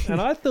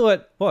 And I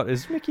thought, what,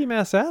 is Mickey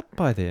Mouse out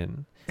by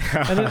then?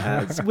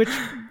 And which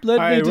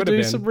led me to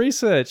do some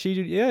research.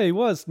 He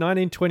was.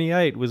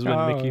 1928 was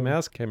when Mickey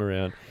Mouse came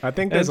around. I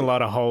think there's a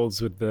lot of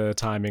holes with the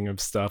timing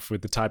of stuff,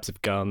 with the types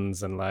of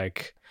guns and,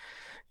 like,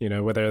 you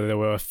know, whether there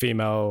were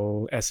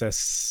female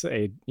SS,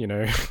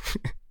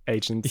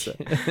 agents.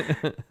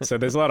 So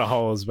there's a lot of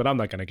holes, but I'm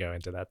not going to go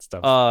into that stuff.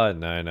 Oh,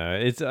 no.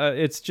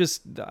 It's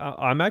just,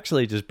 I'm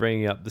actually just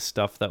bringing up the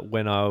stuff that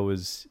when I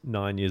was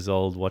 9 years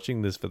old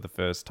watching this for the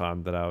first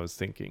time that I was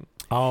thinking.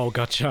 Oh,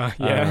 gotcha.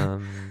 Yeah.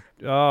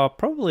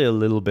 Probably a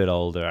little bit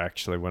older,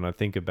 actually, when I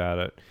think about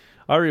it.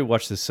 I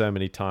rewatched this so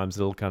many times,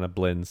 it all kind of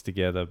blends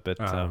together. But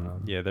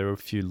there were a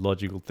few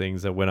logical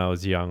things that when I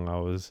was young, I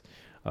was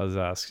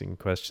asking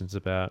questions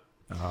about.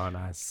 Oh,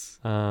 nice.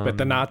 But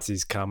the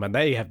Nazis come and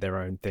they have their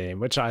own theme,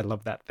 which I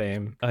love that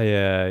theme. Oh,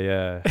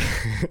 yeah.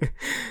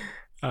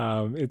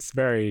 It's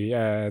very,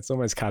 it's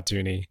almost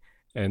cartoony.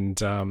 And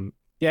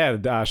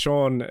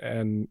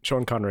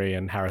Sean Connery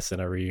and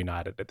Harrison are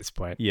reunited at this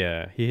point.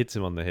 Yeah, he hits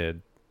him on the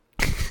head.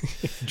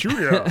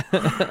 Junior.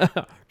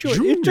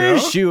 It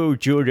is you,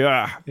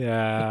 Junior.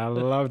 Yeah, I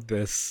love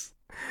this.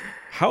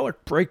 how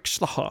it breaks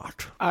the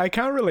heart. I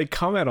can't really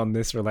comment on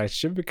this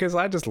relationship because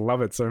I just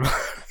love it so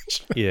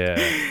much. Yeah.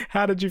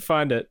 How did you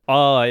find it?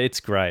 Oh,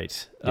 it's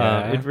great.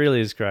 Yeah. It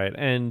really is great.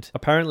 And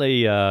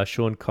apparently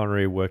Sean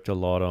Connery worked a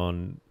lot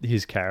on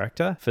his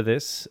character for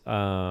this.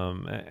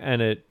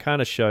 And it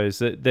kind of shows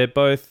that they're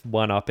both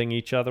one-upping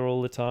each other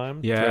all the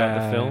time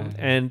throughout the film.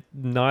 And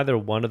neither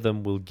one of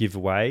them will give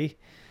way.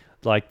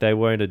 Like, they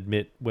won't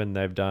admit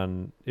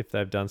if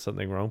they've done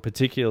something wrong,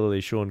 particularly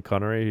Sean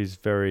Connery, who's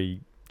very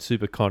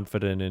super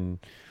confident in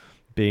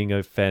being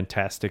a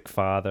fantastic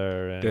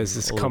father. And there's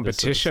this all of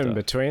competition sort of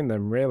stuff. between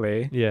them,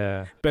 really.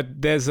 Yeah.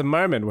 But there's a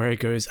moment where he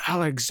goes,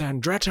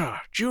 Alexandretta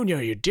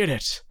Jr., you did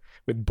it,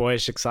 with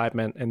boyish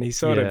excitement. And he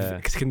sort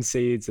of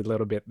concedes a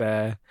little bit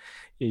there.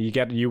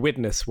 You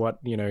witness what,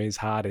 his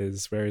heart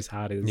is, where his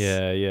heart is.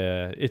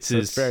 Yeah.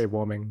 It's very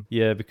warming.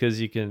 Yeah,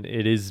 because it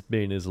is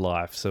been his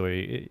life. So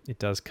it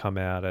does come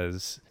out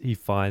as he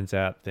finds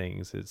out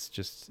things. It's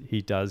just,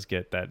 he does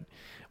get that,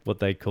 what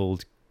they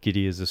called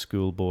giddy as a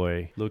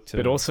schoolboy look to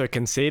him. But also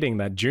conceding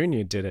that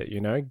Junior did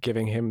it,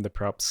 giving him the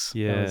props.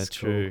 Yeah,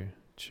 true. Cool.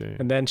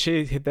 And then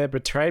they're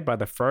betrayed by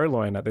the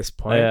Fräulein at this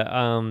point.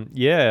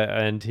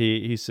 And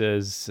he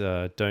says,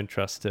 "Don't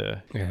trust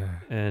her." Yeah.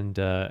 And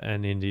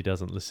Indy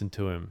doesn't listen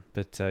to him,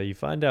 but you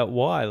find out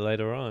why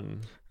later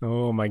on.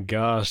 Oh my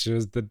gosh! It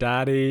was the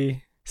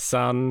daddy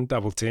son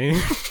double team.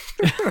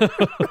 I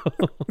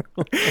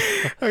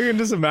can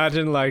just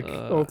imagine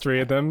all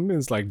three of them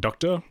is like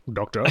doctor.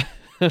 Doctor.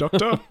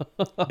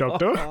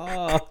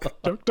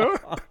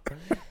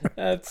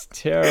 That's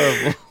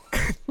terrible.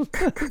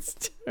 That's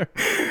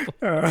terrible.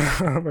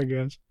 Oh my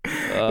gosh.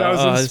 That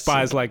was a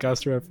Spies Like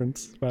Us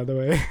reference, by the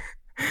way.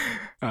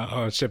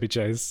 Chevy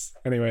Chase.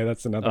 Anyway,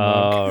 that's another one.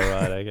 Oh,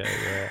 right. Okay,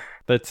 yeah.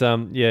 But,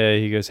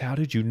 he goes, how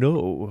did you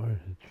know?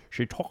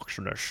 She talks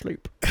in her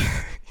sleep.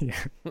 Yeah.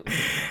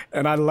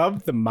 And I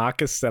love the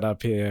Marcus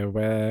setup here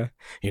where,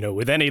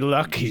 with any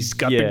luck, he's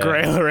got the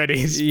grail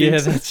already.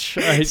 That's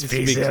right. He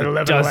speaks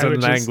 12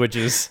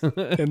 languages.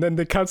 And then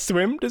the cuts to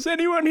him. Does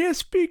anyone here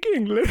speak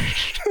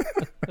English?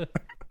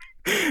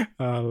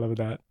 I love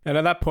that. And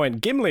at that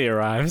point, Gimli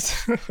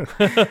arrives.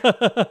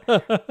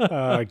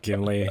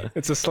 Gimli.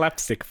 It's a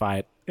slapstick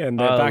fight. And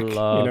they're back. I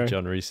love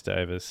John Rhys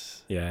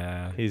Davis.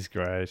 Yeah. He's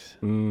great.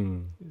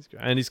 He's great.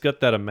 And he's got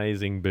that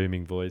amazing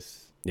booming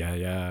voice.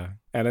 Yeah.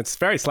 And it's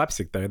very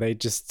slapstick, though. They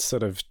just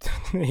sort of...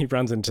 he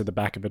runs into the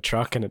back of a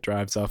truck and it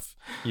drives off.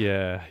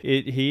 Yeah.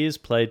 He is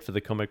played for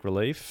the comic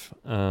relief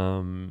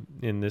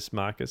in this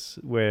Marcus,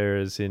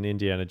 whereas in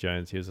Indiana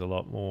Jones, he was a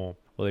lot more...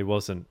 Well, he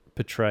wasn't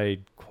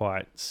portrayed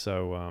quite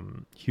so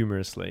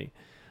humorously.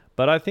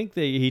 But I think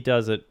that he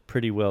does it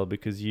pretty well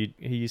because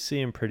you see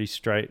him pretty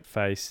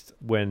straight-faced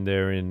when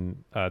they're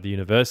in the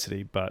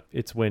university, but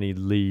it's when he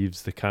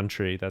leaves the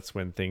country that's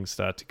when things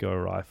start to go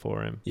awry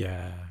for him.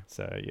 Yeah.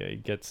 So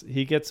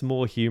he gets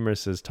more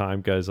humorous as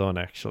time goes on,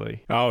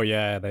 actually. Oh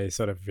yeah, they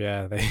sort of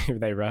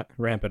they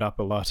ramp it up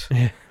a lot.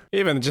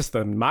 Even just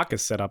the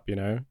Marcus setup,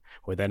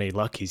 with any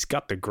luck, he's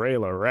got the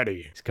grail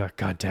already. He's got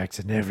contacts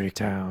in every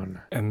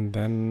town. And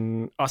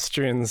then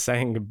Austrian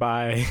saying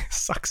goodbye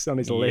sucks on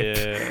his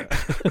lip.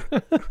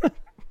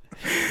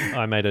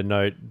 I made a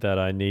note that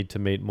I need to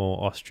meet more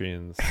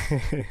Austrians.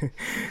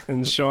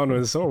 And Sean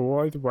was,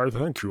 why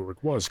thank you. It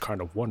was kind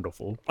of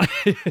wonderful.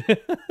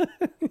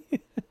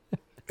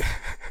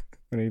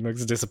 And he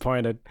looks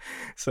disappointed.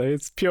 So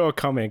it's pure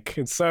comic.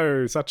 It's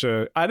such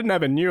a... I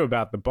never knew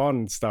about the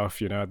Bond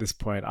stuff, at this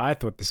point. I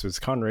thought this was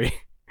Connery.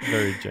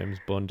 Very James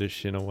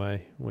Bondish in a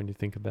way, when you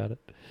think about it.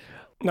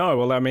 No,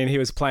 well, I mean, he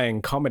was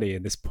playing comedy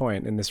at this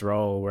point in this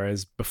role,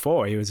 whereas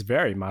before he was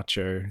very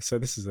macho. So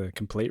this is a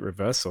complete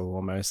reversal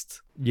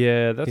almost.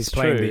 Yeah, that's He's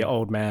true. playing the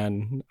old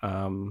man,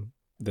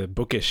 the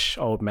bookish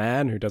old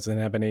man who doesn't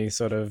have any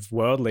sort of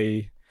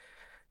worldly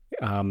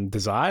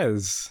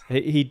desires.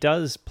 He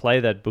does play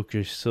that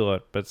bookish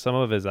sort, but some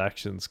of his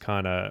actions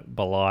kind of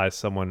belie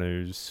someone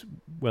who's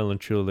well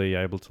and truly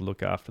able to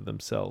look after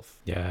themselves.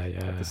 Yeah.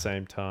 At the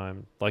same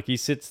time, like he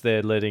sits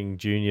there letting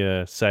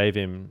Junior save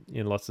him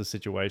in lots of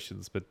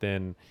situations, but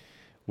then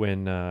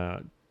when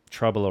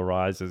trouble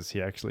arises,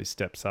 he actually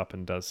steps up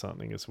and does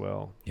something as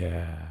well.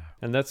 Yeah.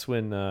 And that's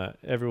when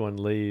everyone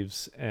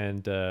leaves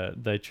and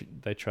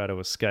they try to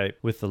escape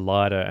with the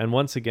lighter. And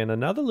once again,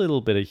 another little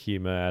bit of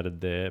humor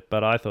added there.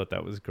 But I thought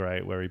that was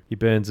great, where he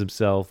burns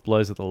himself,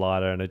 blows at the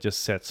lighter, and it just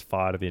sets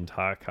fire to the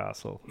entire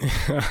castle.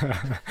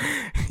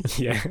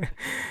 Yeah.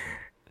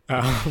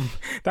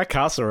 That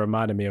castle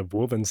reminded me of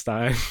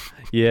Wolfenstein.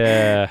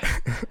 Yeah,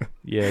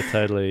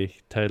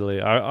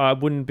 totally. I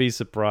wouldn't be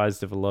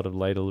surprised if a lot of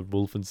later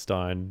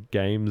Wolfenstein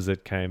games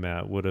that came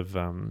out would have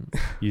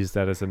used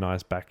that as a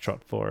nice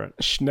backdrop for it.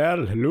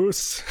 Schnell,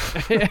 los.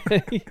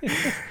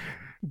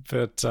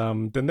 But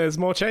then there's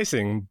more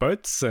chasing.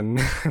 Boats and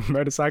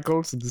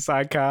motorcycles with the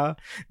sidecar.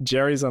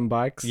 Jerry's on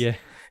bikes. Yeah.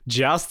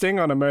 Jousting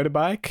on a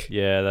motorbike.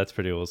 Yeah, that's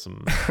pretty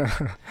awesome.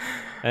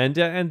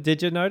 And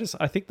did you notice?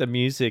 I think the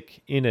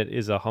music in it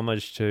is a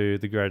homage to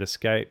The Great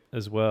Escape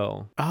as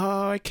well.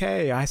 Oh,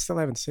 okay. I still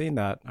haven't seen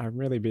that. I've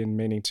really been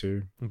meaning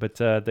to. But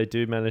they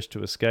do manage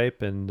to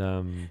escape,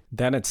 and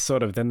then it's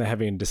then they're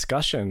having a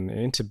discussion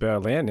into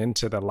Berlin,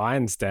 into the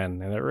lion's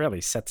den, and it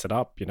really sets it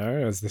up,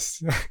 as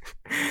this,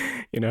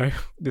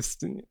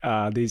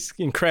 these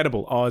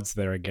incredible odds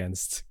they're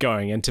against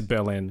going into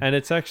Berlin. And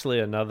it's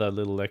actually another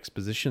little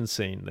exposition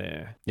scene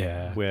there.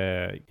 Yeah.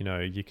 Where,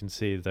 you can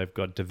see they've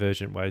got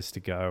divergent ways to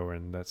go,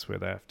 and that's where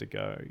they have to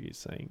go. You're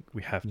saying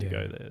we have to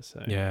go there.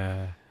 So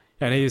yeah.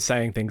 And he's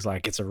saying things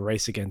like it's a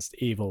race against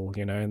evil,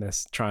 and they're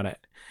trying to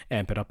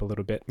amp it up a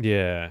little bit.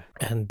 Yeah.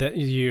 And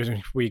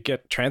we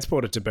get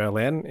transported to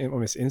Berlin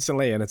almost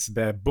instantly, and it's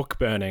their book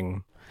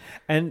burning.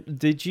 And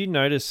did you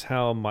notice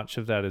how much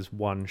of that is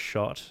one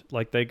shot?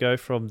 Like they go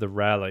from the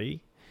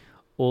rally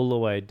all the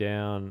way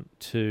down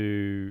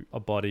to a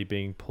body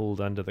being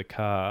pulled under the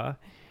car,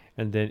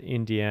 and then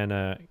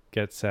Indiana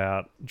gets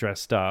out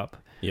dressed up.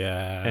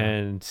 Yeah.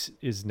 And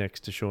is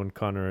next to Sean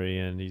Connery,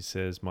 and he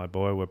says, "My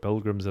boy, we're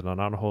pilgrims in an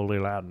unholy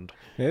land."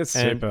 It's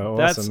super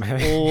awesome.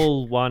 That's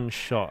all one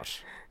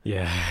shot.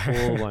 Yeah.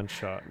 All one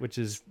shot, which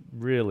is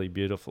really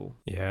beautiful.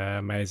 Yeah,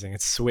 amazing.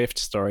 It's swift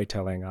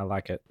storytelling. I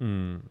like it.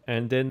 And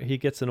then he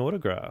gets an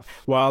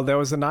autograph. Well, there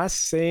was a nice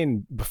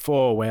scene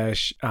before where,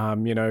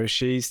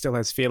 she still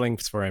has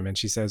feelings for him, and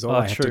she says, all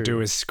I have to do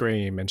is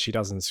scream, and she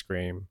doesn't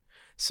scream.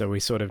 So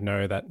we sort of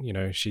know that,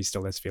 she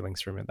still has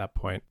feelings for him at that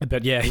point.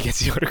 But yeah, he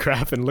gets the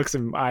autograph and looks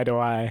him eye to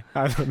eye.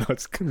 I thought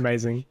that's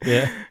amazing.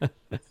 Yeah.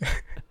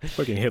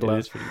 Fucking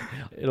Hitler.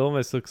 It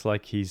almost looks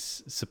like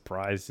he's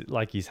surprised,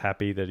 like he's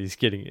happy that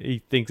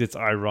he thinks it's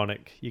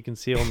ironic. You can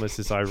see almost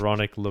this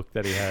ironic look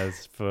that he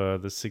has for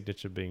the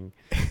signature being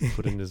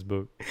put in his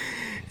book.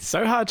 It's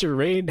so hard to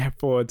read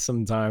forward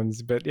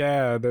sometimes, but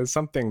yeah, there's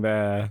something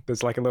there.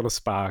 There's like a little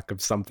spark of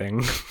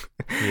something.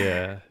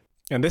 Yeah.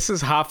 And this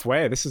is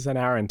halfway. This is an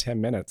hour and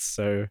 10 minutes.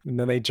 So and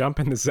then they jump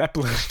in the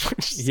Zeppelin,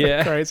 which is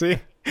so crazy.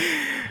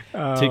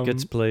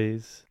 Tickets,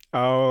 please.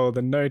 Oh,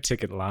 the no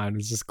ticket line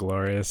is just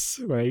glorious.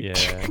 Where he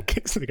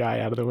kicks the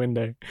guy out of the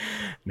window.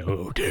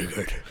 No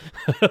ticket.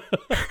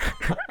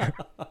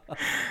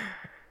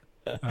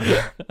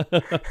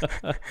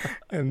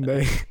 And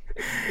they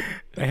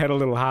had a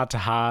little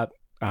heart-to-heart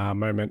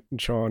moment,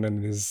 Sean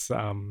and his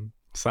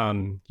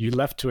son. You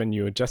left when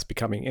you were just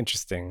becoming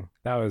interesting.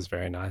 That was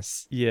very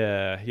nice.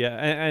 Yeah.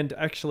 And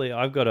actually,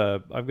 I've got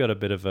a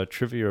bit of a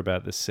trivia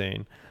about this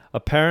scene.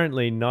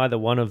 Apparently, neither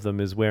one of them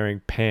is wearing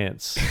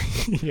pants.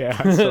 Yeah,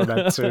 I saw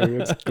that too.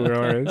 It's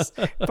glorious.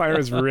 Fire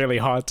was really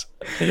hot,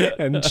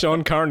 and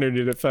Sean Connery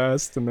did it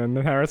first, and then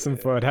Harrison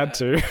Ford had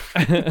to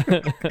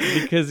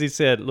because he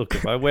said, "Look,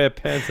 if I wear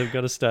pants, I've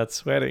got to start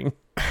sweating."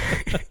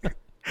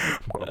 I'm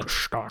going to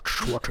start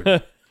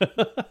sweating.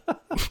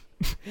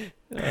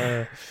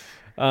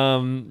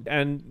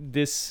 And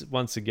this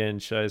once again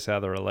shows how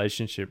the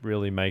relationship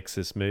really makes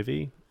this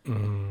movie,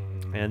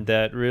 and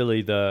that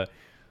really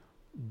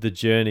the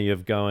journey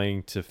of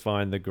going to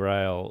find the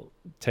Grail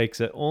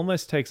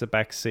almost takes a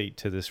back seat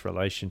to this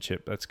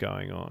relationship that's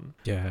going on.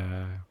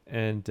 Yeah,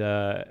 and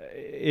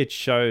it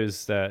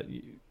shows that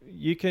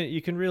you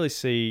can really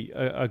see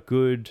a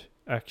good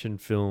action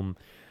film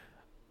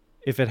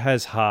if it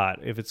has heart,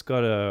 if it's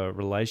got a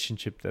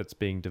relationship that's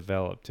being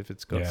developed, if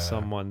it's got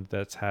someone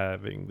that's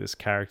having this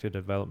character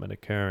development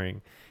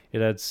occurring.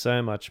 It adds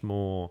so much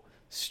more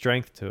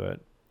strength to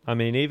it. I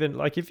mean, even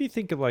like if you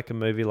think of like a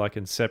movie like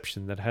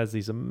Inception that has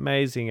these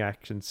amazing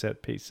action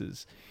set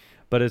pieces,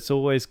 but it's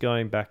always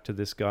going back to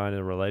this guy in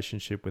a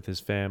relationship with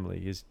his family,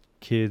 his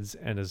kids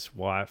and his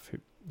wife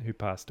who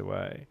passed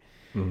away.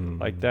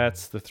 Like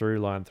that's the through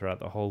line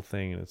throughout the whole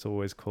thing, and it's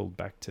always called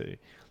back to.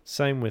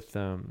 Same with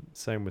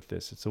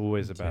this. It's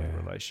always about a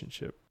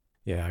relationship.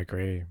 Yeah, I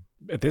agree.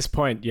 At this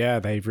point,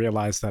 they've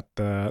realized that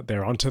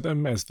they're onto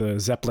them as the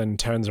Zeppelin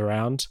turns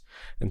around.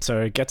 And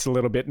so it gets a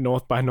little bit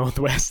north by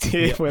northwest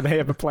here where they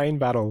have a plane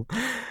battle,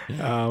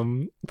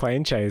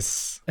 plane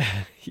chase.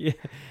 Yeah.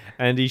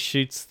 And he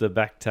shoots the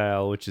back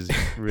tail, which is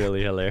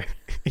really hilarious.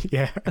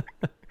 Yeah.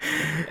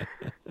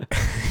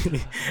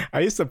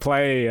 I used to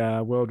play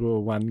World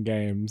War I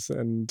games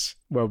and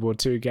World War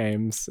II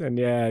games, and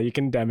you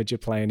can damage your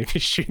plane if you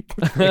shoot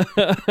them.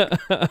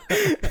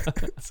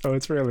 So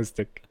it's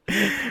realistic.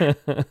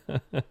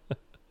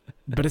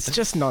 But it's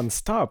just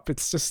non-stop.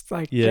 It's just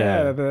like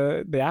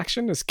the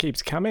action just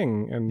keeps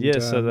coming.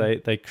 And so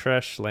they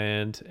crash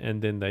land,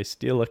 and then they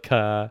steal a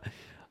car.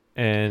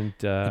 And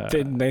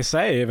then they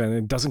save, and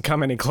it doesn't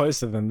come any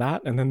closer than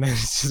that, and then there's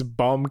just a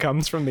bomb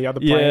comes from the other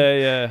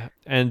plane. Yeah.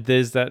 And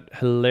there's that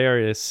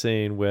hilarious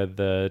scene where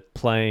the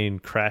plane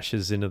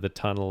crashes into the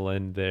tunnel,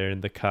 and they're in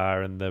the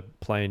car, and the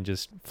plane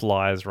just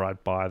flies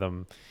right by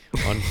them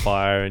on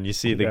fire, and you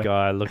see the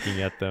guy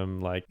looking at them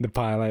like the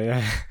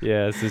pilot.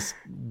 Yeah, it's this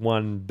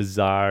one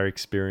bizarre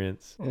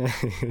experience.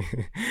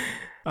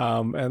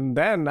 And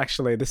then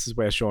actually, this is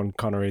where Sean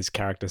Connery's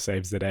character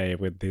saves the day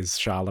with his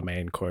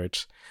Charlemagne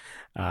quote.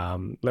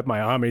 Let my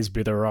armies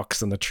be the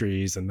rocks and the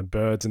trees and the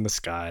birds in the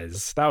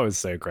skies. That was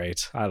so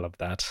great. I love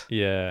that.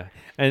 Yeah.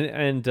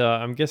 And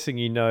I'm guessing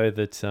you know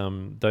that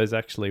those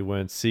actually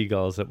weren't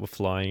seagulls that were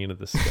flying into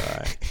the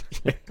sky.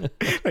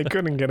 They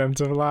couldn't get him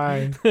to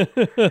fly.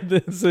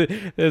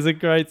 There's a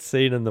great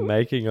scene in the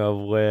making of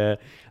where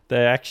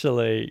they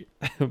actually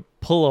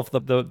pull off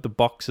the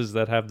boxes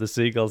that have the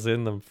seagulls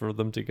in them for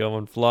them to go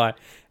and fly,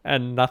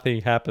 and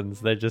nothing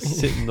happens. They just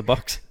sit in the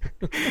box.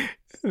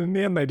 In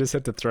the end, they just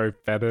had to throw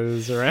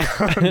feathers around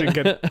and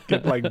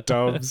get like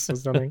doves or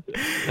something.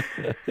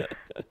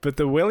 But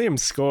the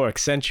Williams score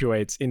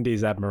accentuates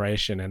Indy's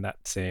admiration in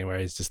that scene where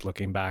he's just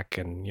looking back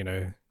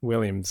and,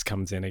 Williams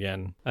comes in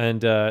again. And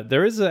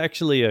there is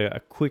actually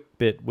a quick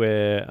bit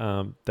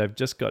where they've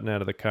just gotten out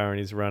of the car and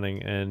he's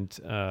running, and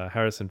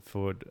Harrison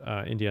Ford,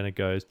 Indiana,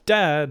 goes,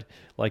 "Dad,"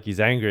 like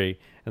he's angry,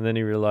 and then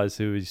he realizes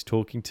who he's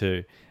talking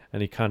to,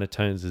 and he kind of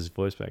tones his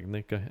voice back, and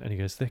he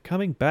goes, "They're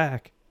coming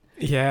back."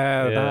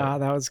 Yeah.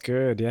 That was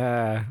good.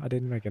 Yeah, I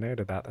didn't make a note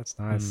of that. That's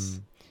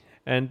nice.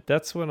 And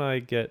that's when I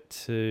get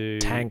to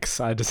tanks.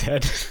 I just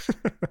had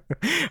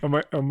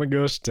oh my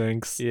gosh,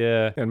 tanks.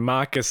 Yeah. And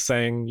Marcus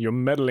saying, "You're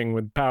meddling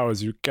with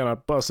powers you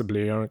cannot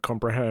possibly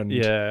comprehend."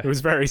 Yeah, it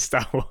was very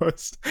Star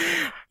Wars.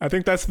 I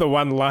think that's the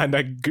one line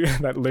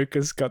that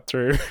Lucas got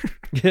through.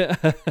 Yeah.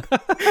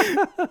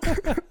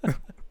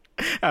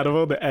 Out of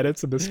all the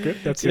edits of the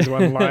script, that's his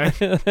one line.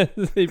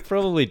 He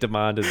probably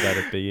demanded that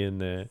it be in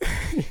there.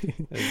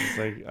 It's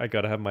like, I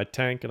gotta have my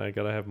tank and I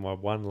gotta have my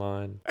one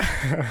line.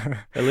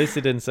 At least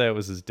he didn't say it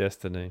was his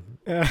destiny.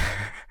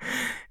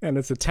 And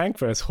it's a tank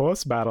versus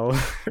horse battle.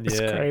 It's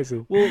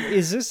crazy. Well,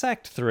 is this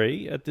Act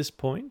 3 at this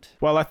point?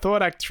 Well, I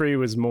thought Act 3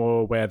 was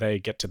more where they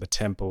get to the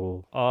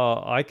temple.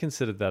 Oh, I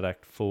considered that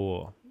Act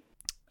 4.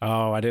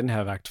 Oh, I didn't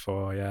have Act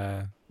 4,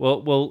 yeah.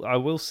 Well, I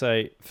will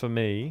say, for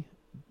me,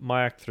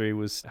 my Act 3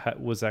 was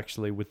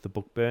actually with the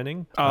book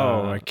burning.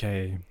 Oh,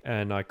 okay.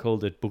 And I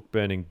called it book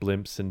burning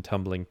blimps and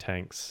tumbling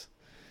tanks.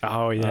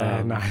 Oh,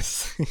 yeah,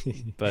 nice.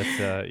 But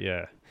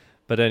yeah.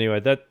 But anyway,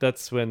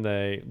 that's when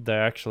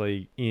they're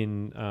actually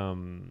in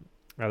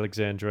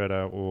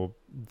Alexandretta, or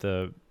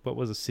what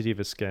was the city of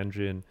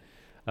Iskandrian.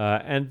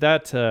 And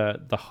that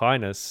the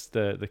Highness,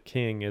 the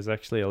king, is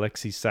actually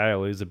Alexei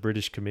Sayle, who's a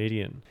British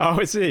comedian. Oh,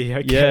 is he?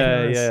 Okay,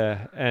 yeah, nice.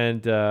 yeah.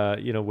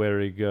 And where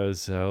he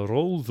goes,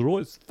 Rolls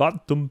Royce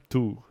Phantom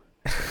 2.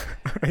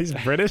 He's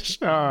British?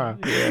 Oh.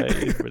 Yeah,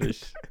 he's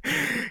British.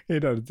 He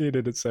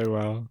did it so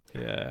well.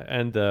 Yeah,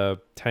 and the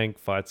tank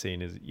fight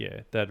scene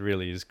that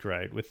really is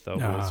great with the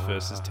horse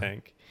versus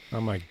tank.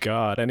 Oh my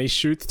god! And he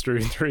shoots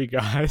through 3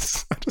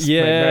 guys.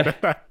 Yeah,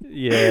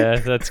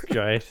 that's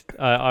great.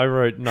 I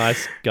wrote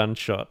nice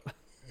gunshot.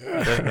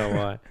 I don't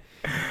know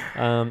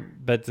why.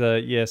 But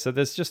so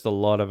there's just a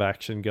lot of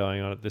action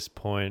going on at this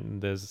point,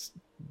 and there's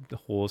the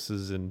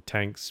horses and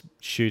tanks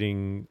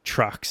shooting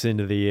trucks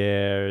into the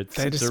air.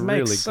 They just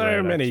make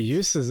so many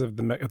uses of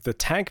the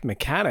tank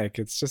mechanic.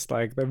 It's just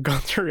like they've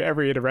gone through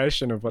every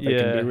iteration of what they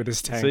can do with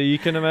this tank. So you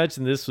can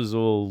imagine this was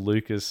all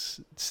Lucas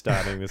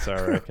starting this,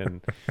 I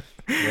reckon.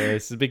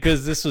 Yes,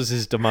 because this was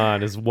his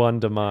demand. His one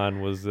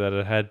demand was that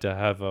it had to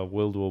have a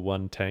World War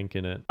I tank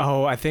in it.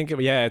 Oh, I think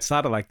it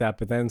started like that,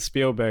 but then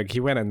Spielberg, he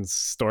went and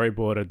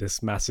storyboarded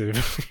this massive,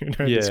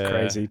 this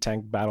crazy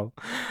tank battle.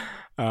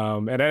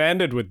 And it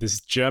ended with this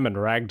German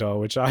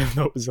ragdoll, which I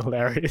thought was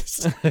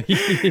hilarious.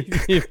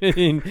 You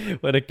mean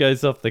when it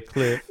goes off the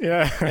cliff?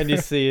 Yeah. And you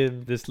see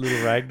this little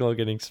ragdoll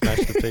getting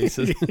smashed to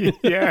pieces.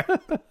 Yeah.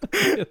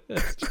 I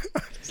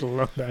just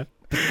love that.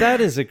 But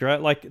that is a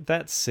great, like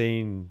that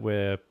scene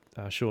where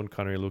Sean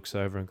Connery looks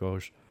over and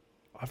goes,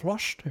 "I've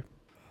lost him.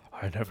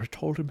 I never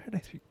told him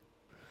anything."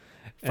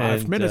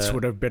 5 minutes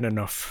would have been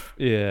enough.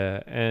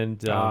 Yeah.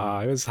 And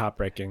it was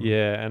heartbreaking.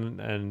 Yeah.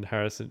 And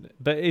Harrison,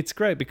 but it's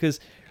great because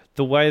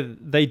the way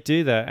they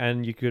do that,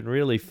 and you can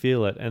really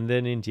feel it. And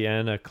then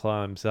Indiana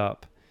climbs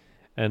up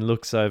and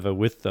looks over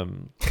with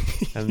them.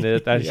 And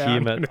that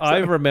humor. I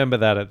remember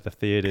that at the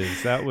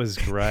theaters. That was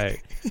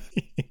great.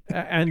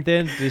 And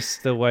then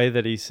just the way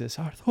that he says,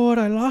 "I thought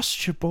I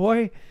lost you,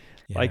 boy."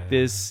 Yeah. Like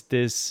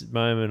this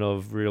moment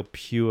of real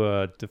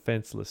pure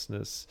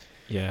defenselessness.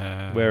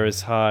 Yeah. Where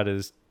his heart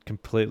is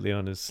completely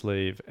on his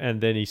sleeve. And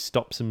then he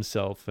stops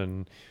himself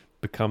and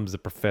becomes a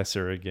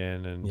professor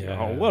again. And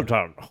well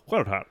done.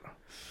 Well done.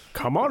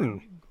 Come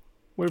on.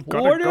 We've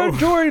got what to go. are you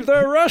doing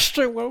there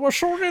resting? Well, we're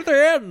showing at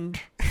the end.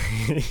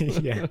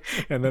 Yeah.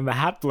 And then the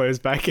hat blows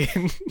back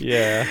in.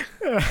 Yeah.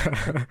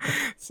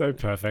 So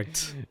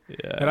perfect.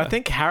 Yeah. And I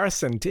think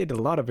Harrison did a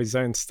lot of his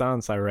own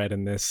stunts, I read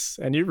in this.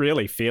 And you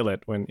really feel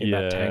it when in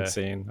that tank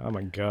scene. Oh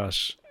my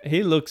gosh.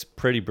 He looks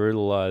pretty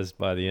brutalized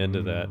by the end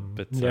of that.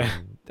 But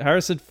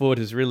Harrison Ford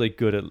is really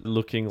good at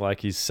looking like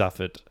he's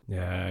suffered.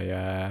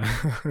 Yeah.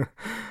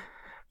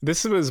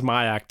 This was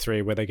my Act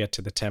 3 where they get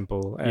to the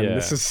temple. And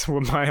this is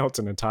what my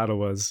alternate title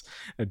was,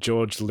 a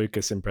George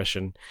Lucas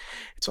impression.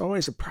 It's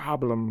always a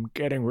problem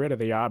getting rid of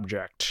the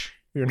object,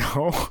 you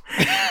know?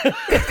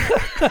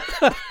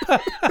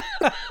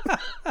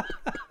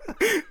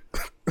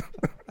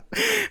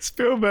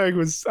 Spielberg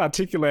was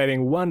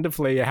articulating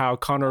wonderfully how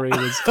Connery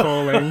was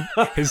calling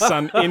his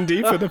son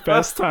Indy for the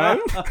first time.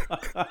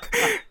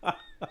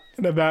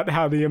 And about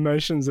how the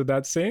emotions of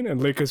that scene,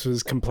 and Lucas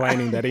was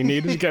complaining that he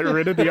needed to get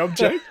rid of the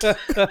object.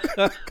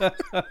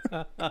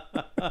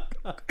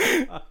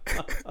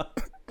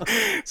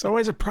 It's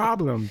always a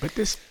problem, but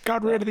this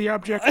got rid of the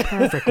object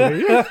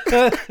perfectly.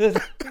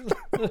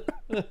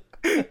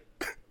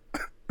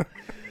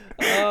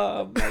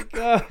 Oh my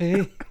god.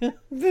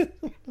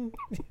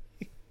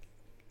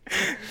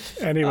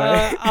 Anyway,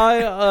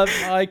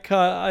 I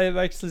can't. I'm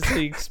actually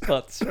seeing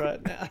spots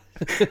right now.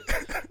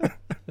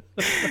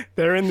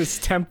 they're in this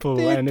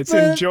temple, and it's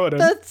in Jordan.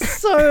 That's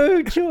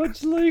so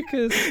George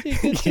Lucas. You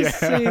can just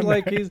see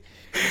like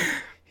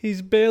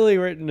he's barely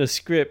written a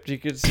script. You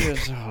can see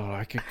it. Oh,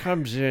 like it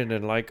comes in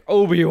and like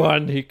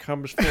Obi-Wan, he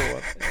comes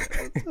forward.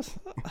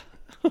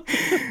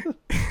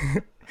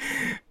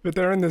 But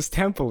they're in this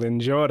temple in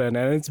Jordan,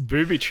 and it's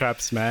booby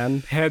traps, man.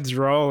 Heads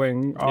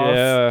rolling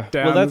off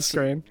down the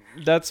screen.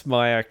 That's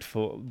my Act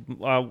 4.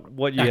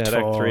 What you had,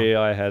 Act 3,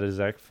 I had as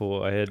Act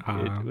 4. I had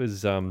it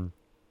was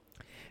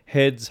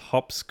heads,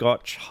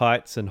 hopscotch,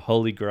 heights, and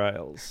holy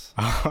grails.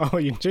 Oh,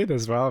 you do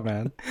this well,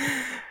 man.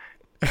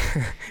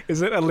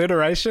 Is it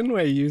alliteration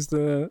where you use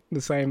the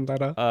same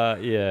letter?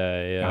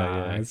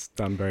 Yeah. It's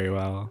done very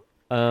well.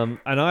 And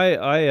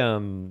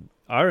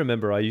I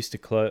remember I used to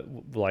close,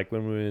 like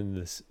when we were in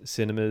the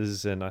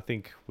cinemas, and I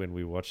think when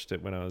we watched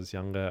it when I was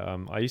younger,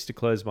 I used to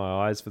close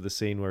my eyes for the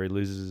scene where he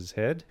loses his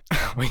head.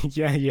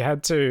 Yeah, you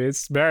had to.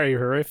 It's very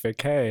horrific,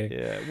 hey?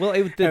 Yeah. Well,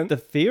 the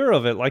fear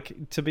of it,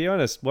 like, to be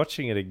honest,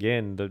 watching it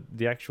again,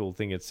 the actual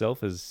thing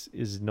itself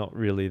is not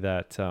really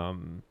that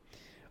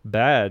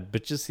bad,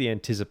 but just the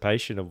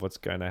anticipation of what's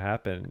going to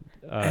happen.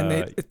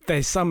 And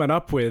they sum it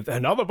up with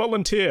another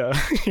volunteer.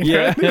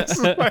 Yeah.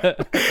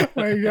 Like,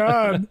 my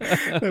God,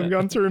 they've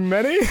gone through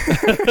many.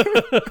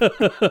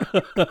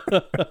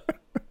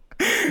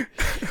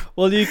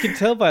 Well, you can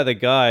tell by the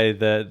guy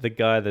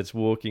that's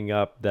walking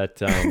up that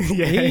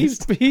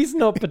he's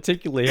not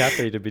particularly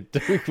happy to be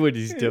doing what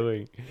he's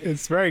doing.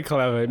 It's very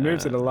clever. It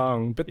moves it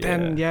along. But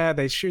then,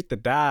 they shoot the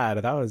dad.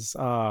 That was,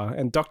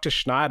 and Dr.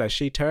 Schneider,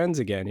 she turns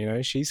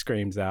again, she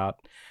screams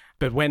out.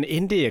 But when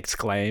Indy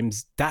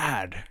exclaims,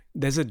 "Dad,"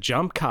 there's a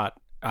jump cut,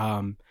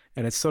 and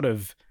it's sort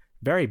of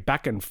very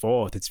back and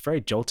forth. It's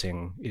very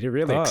jolting. It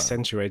really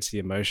accentuates the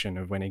emotion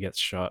of when he gets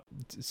shot.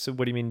 So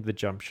what do you mean the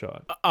jump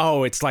shot?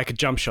 Oh, it's like a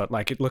jump shot.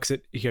 Like he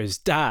goes,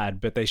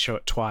 "Dad," but they show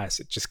it twice.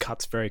 It just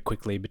cuts very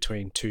quickly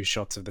between two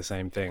shots of the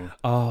same thing.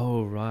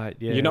 Oh, right.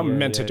 Yeah. You're not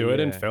meant to do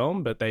it in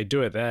film, but they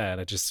do it there, and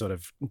it just sort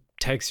of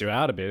takes you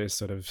out a bit. It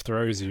sort of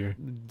throws you.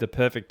 The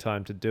perfect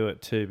time to do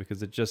it too,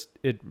 because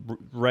it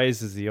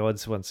raises the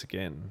odds once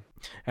again.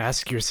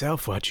 Ask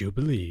yourself what you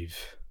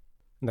believe.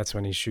 And that's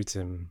when he shoots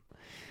him.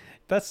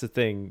 That's the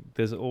thing.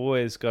 There's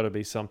always got to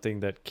be something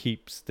that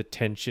keeps the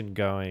tension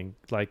going.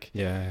 Like,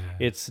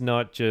 it's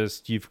not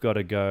just you've got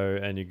to go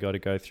and you've got to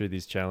go through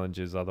these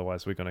challenges,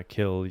 otherwise we're going to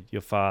kill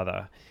your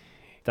father.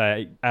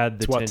 They add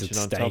the tension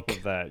on top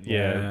of that.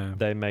 Yeah,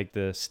 they make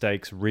the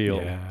stakes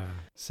real. Yeah.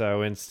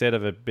 So instead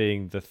of it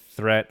being the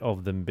threat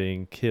of them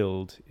being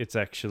killed, it's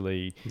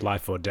actually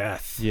life or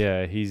death.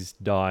 Yeah, he's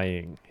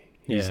dying.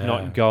 He's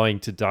not going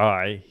to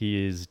die.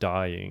 He is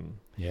dying.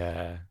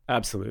 Yeah,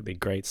 absolutely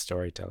great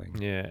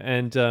storytelling. Yeah,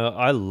 and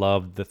I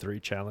loved the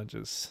 3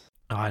 challenges.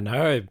 I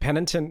know,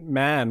 penitent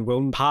man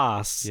will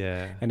pass.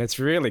 Yeah. And it's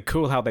really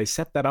cool how they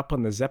set that up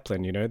on the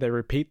Zeppelin, they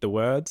repeat the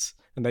words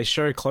and they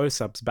show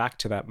close-ups back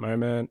to that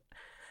moment.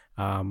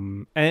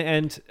 And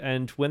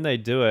when they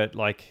do it,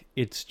 like,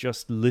 it's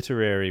just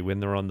literary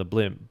when they're on the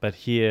blimp, but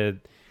here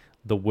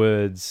the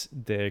words,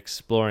 they're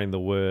exploring the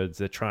words,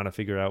 they're trying to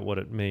figure out what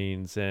it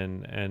means,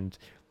 and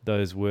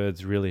those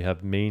words really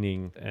have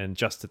meaning, and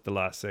just at the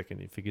last second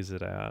he figures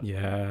it out.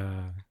 Yeah.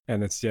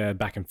 And it's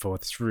back and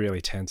forth. It's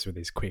really tense with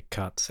these quick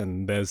cuts,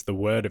 and there's the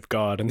word of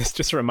God, and this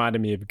just reminded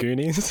me of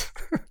Goonies.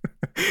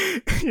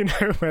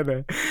 Where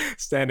they're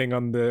standing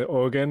on the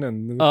organ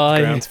and the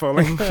ground's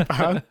falling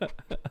apart.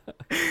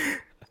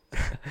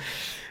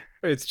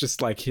 It's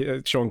just like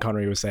Sean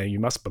Connery was saying, "You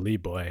must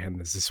believe, boy." And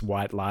there's this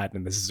white light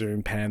and this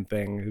zoom pan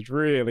thing. It's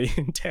really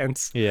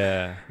intense.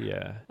 Yeah.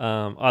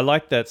 I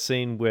like that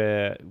scene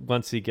where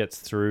once he gets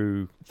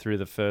through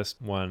the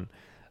first one,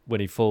 when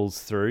he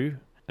falls through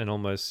and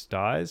almost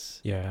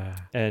dies. Yeah.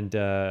 And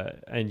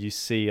you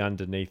see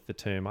underneath the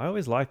tomb. I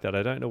always like that.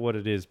 I don't know what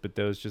it is, but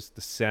there was just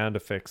the sound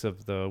effects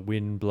of the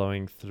wind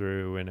blowing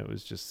through, and it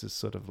was just this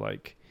sort of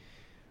like,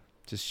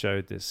 just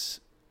showed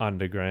this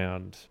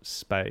underground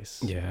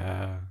space.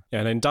 Yeah.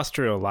 And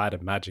Industrial Light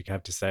and Magic, I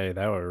have to say,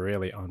 they were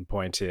really on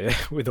point here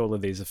with all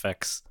of these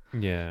effects.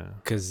 Yeah.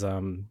 Because,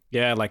 the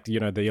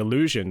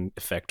illusion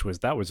effect was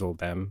all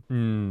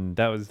them.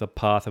 That was the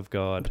Path of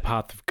God. The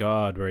Path of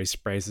God, where he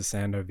sprays the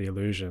sand over the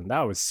illusion.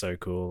 That was so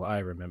cool. I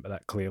remember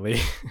that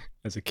clearly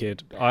as a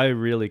kid. I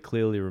really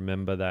clearly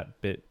remember that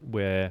bit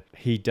where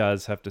he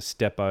does have to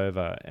step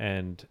over,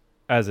 and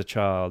as a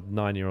child,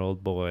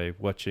 9-year-old boy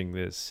watching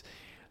this,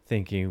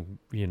 thinking,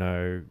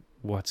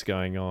 what's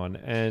going on,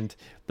 and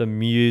the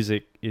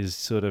music is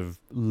sort of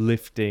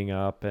lifting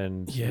up,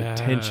 and the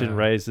tension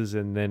raises,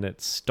 and then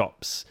it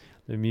stops.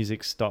 The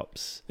music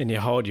stops, and you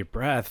hold your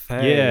breath.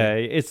 Hey. Yeah,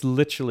 it's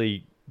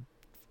literally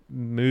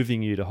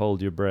moving you to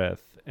hold your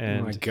breath.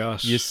 And oh my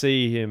gosh, you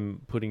see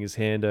him putting his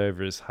hand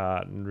over his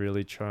heart and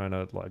really trying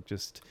to like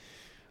just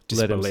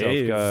let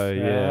himself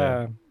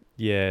go.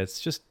 Yeah, it's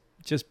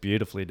just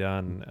beautifully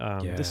done.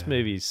 This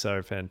movie is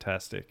so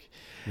fantastic.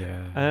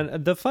 Yeah.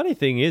 And the funny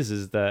thing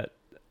is that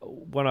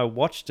when I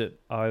watched it,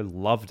 I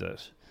loved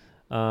it.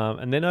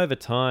 And then over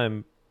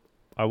time,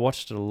 I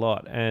watched it a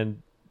lot,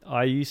 and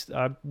I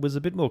was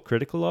a bit more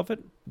critical of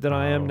it than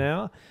I am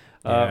now.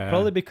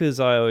 Probably because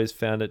I always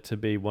found it to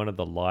be one of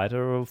the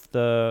lighter of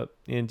the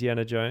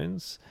Indiana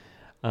Jones,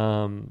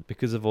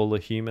 because of all the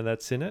humor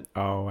that's in it.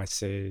 Oh, I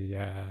see.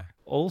 Yeah.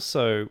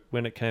 Also,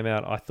 when it came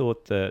out, I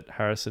thought that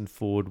Harrison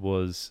Ford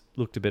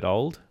looked a bit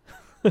old.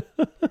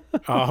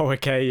 Oh,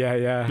 okay.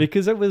 Yeah.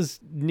 Because it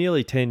was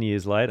nearly 10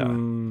 years later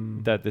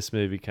that this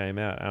movie came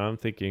out. And I'm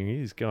thinking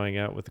he's going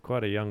out with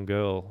quite a young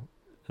girl.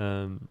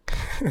 And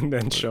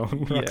then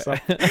Sean rocks up.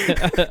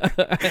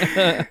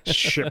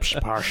 Ships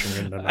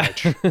passing in the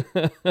night.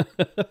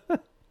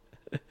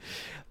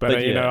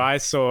 But you know, I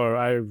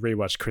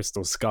rewatched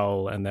Crystal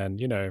Skull, and then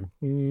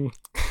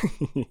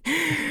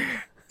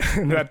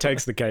that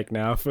takes the cake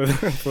now for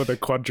the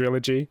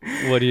quadrilogy.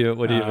 What do you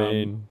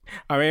mean?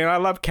 I mean, I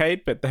love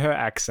Kate, but her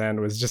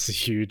accent was just a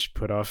huge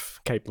put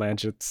off. Kate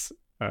Blanchett's,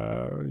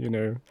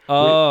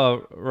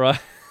 Oh, right.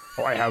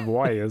 I have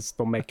wires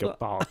to make it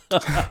pop.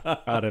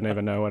 I don't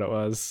even know what it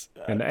was.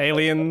 And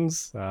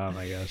Aliens. Oh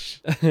my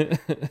gosh.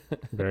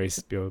 Very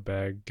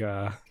Spielberg.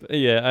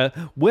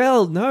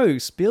 Well, no,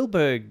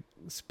 Spielberg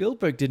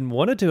didn't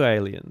want to do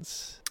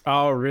Aliens.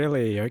 Oh,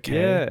 really?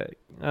 Okay.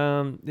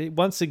 Yeah.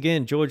 Once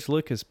again, George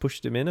Lucas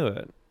pushed him into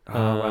it. Oh,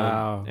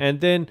 wow. And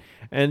then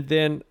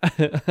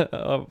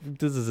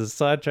this is a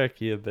sidetrack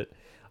here, but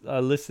I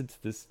listened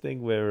to this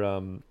thing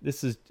where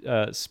this is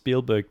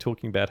Spielberg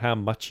talking about how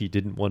much he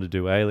didn't want to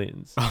do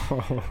Aliens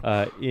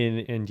in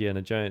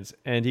Indiana Jones,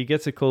 and he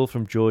gets a call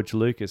from George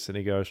Lucas, and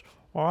he goes,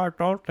 "I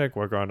don't think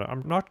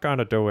I'm not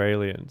gonna do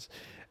Aliens,"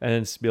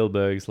 and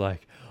Spielberg's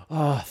like,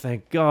 "Oh,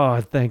 thank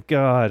God!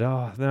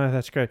 Oh no,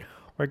 that's great.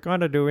 We're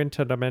gonna do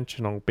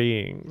interdimensional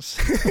beings."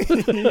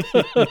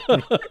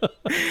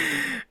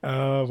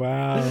 Oh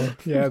wow!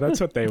 Yeah, that's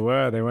what they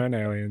were. They weren't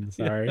aliens.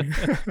 Sorry.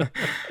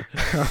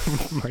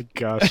 Oh my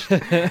gosh.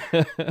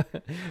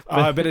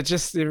 But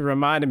it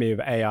reminded me of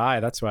AI.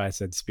 That's why I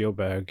said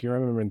Spielberg. You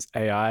remember in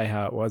AI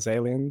how it was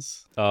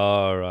aliens?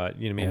 Oh right,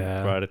 you mean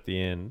right at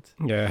the end?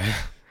 Yeah.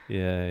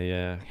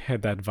 Yeah.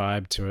 Had that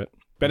vibe to it.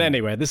 But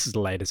anyway, this is the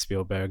latest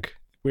Spielberg.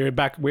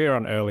 We're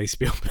on early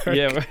Spielberg.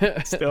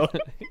 Yeah, still.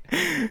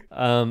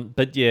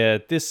 But yeah,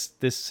 this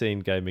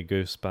scene gave me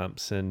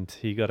goosebumps, and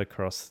he got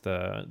across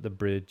the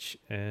bridge,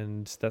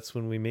 and that's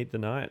when we meet the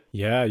knight.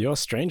 Yeah, you're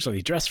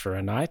strangely dressed for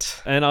a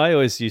knight. And I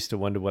always used to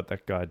wonder what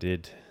that guy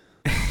did.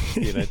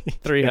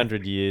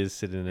 300 years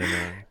sitting in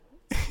a...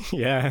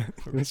 Yeah,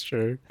 that's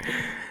true.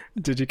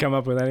 Did you come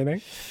up with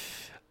anything?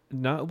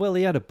 No, well,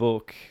 he had a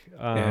book.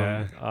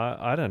 Yeah.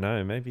 I don't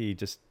know. Maybe he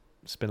just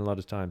spent a lot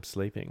of time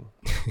sleeping.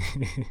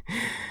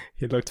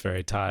 He looked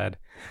very tired.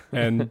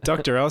 And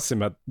Dr. Elsa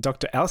at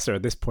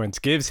this point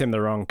gives him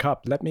the wrong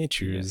cup. Let me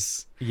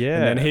choose. Yeah.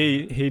 And then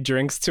he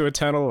drinks to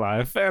eternal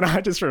life. And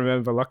I just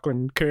remember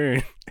Lachlan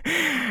Coon.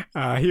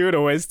 He would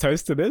always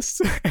toast to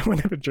this. And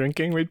whenever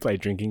drinking, we'd play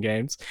drinking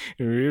games.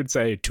 And we would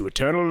say, to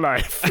eternal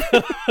life.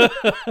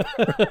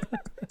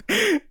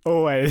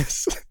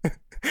 Always.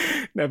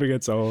 Never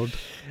gets old.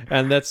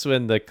 And that's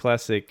when the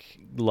classic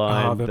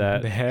line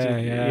the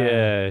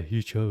hair,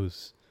 he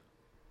chose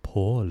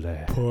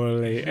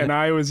poorly. And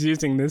I was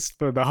using this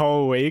for the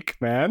whole week,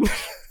 man.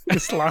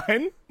 This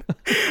line.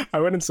 I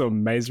went and saw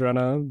Maze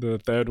Runner, the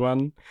third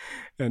one,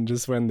 and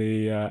just when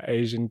the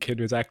Asian kid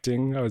was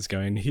acting, I was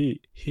going, he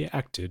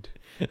acted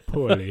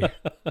poorly.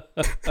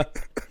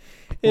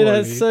 It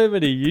has so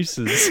many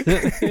uses.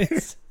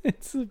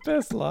 It's the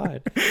best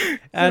line.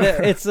 And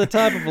it's the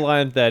type of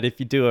line that if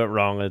you do it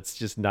wrong, it's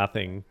just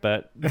nothing.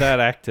 But that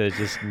actor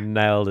just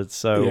nailed it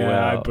so well.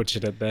 Yeah, I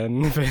butchered it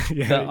then. But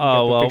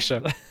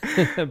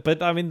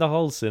But I mean, the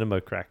whole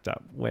cinema cracked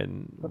up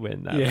when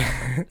that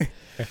happened.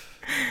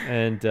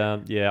 And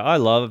I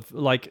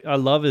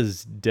love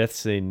his death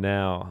scene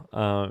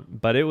now.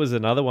 But it was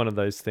another one of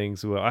those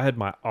things where I had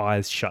my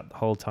eyes shut the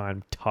whole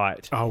time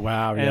tight. Oh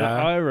wow! And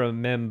I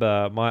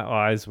remember my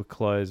eyes were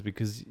closed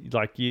because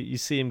like you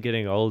see him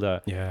getting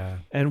older. Yeah.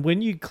 And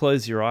when you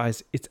close your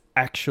eyes, it's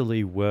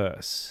actually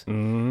worse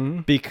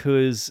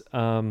because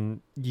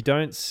you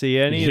don't see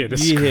any.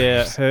 You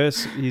hear her.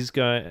 He's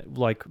going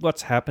like,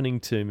 "What's happening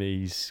to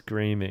me?" He's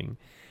screaming,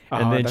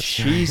 and then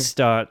she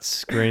starts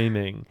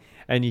screaming.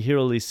 And you hear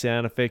all these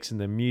sound effects and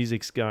the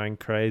music's going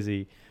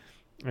crazy.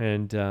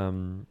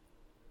 And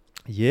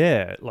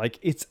like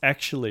it's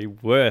actually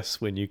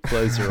worse when you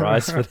close your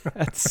eyes for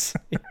that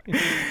scene.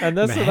 And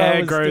that's the what hair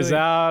I was grows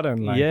doing. out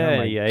and like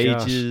he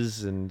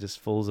ages and just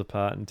falls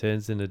apart and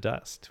turns into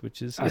dust,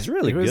 which is it's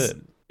really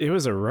good. it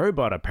was a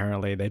robot,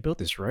 apparently. They built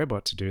this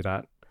robot to do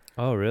that.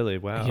 Oh, really?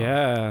 Wow.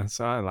 Yeah,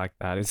 so I like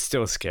that. It's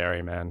still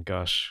scary, man.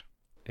 Gosh.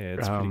 Yeah,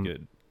 it's pretty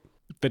good.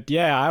 But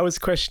yeah, I was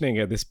questioning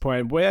at this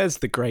point, where's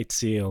the Great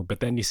Seal? But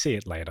then you see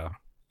it later.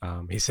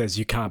 He says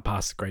you can't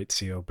pass the Great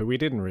Seal, but we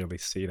didn't really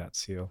see that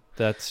seal.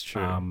 That's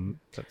true.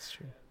 That's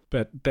true.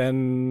 But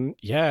then,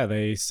 yeah,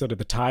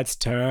 the tides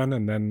turn,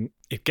 and then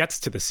it gets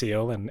to the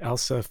seal, and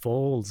Elsa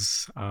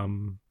falls,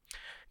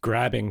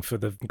 grabbing for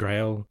the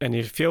Grail, and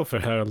you feel for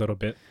her a little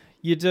bit.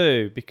 You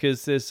do,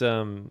 because there's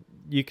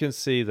you can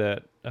see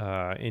that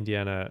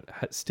Indiana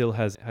still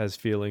has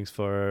feelings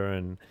for her,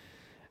 and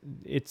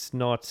it's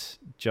not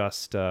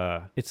just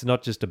a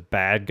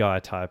bad guy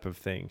type of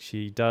thing.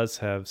 She does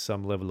have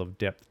some level of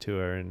depth to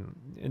her,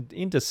 and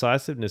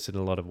indecisiveness in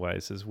a lot of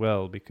ways as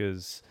well,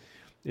 because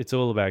it's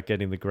all about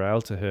getting the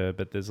Grail to her,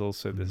 but there's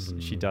also this,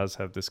 she does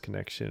have this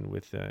connection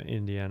with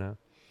Indiana.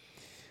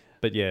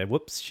 But yeah,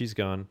 whoops, she's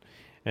gone.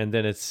 And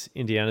then it's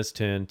Indiana's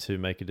turn to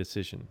make a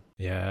decision.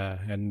 Yeah,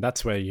 and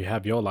that's where you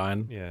have your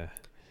line. Yeah.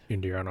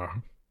 Indiana,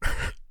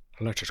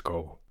 let us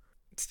go.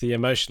 It's the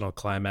emotional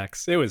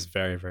climax. It was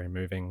very, very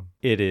moving.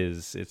 It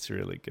is. It's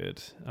really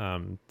good.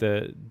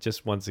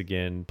 Just once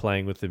again,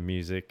 playing with the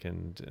music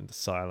and the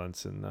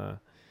silence and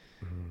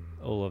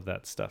all of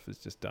that stuff is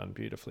just done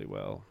beautifully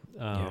well.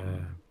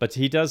 But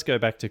he does go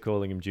back to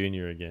calling him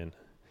Junior again.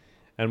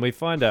 And we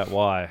find out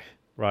why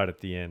right at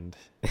the end,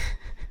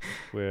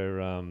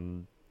 where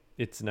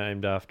it's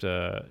named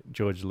after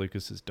George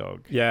Lucas's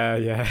dog.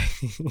 Yeah.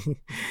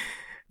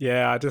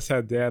 Yeah, I just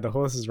had, the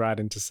horses ride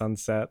into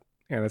sunset.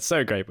 And it's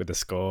so great with the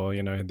score,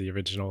 the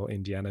original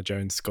Indiana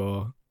Jones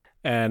score.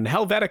 And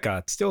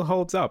Helvetica still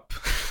holds up.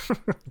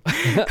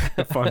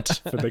 The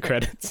font for the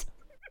credits.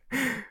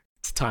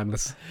 It's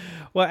timeless.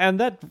 Well, and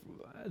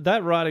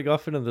that riding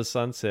off into the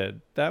sunset,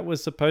 that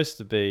was supposed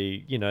to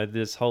be,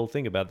 this whole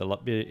thing about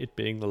it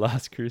being the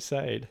last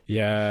Crusade.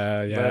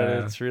 Yeah.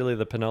 But it's really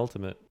the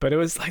penultimate. But it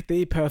was like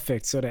the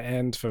perfect sort of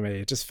end for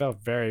me. It just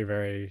felt very,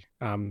 very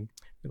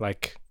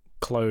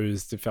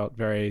closed. It felt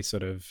very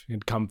sort of,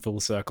 it'd come full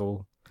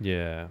circle.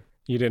 Yeah.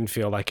 You didn't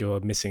feel like you were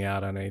missing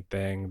out on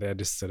anything. They're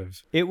just sort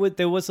of...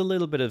 There was a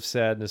little bit of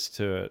sadness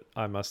to it,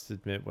 I must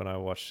admit, when I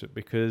watched it,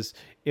 because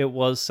it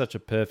was such a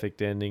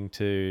perfect ending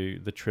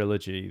to the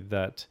trilogy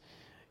that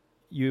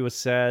you were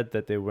sad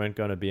that there weren't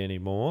going to be any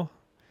more,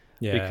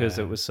 because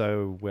it was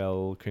so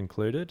well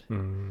concluded.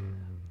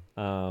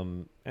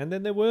 And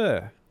then there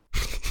were.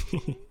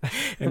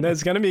 And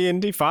there's going to be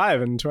Indy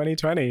 5 in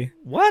 2020.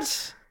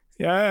 What?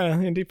 Yeah,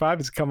 Indy 5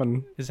 is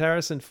coming. Is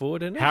Harrison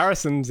Ford in it?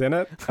 Harrison's in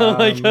it. Oh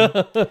my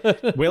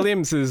God.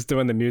 Williams is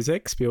doing the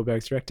music.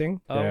 Spielberg's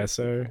directing. Oh, yeah,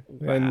 so...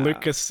 wow. And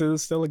Lucas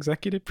is still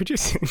executive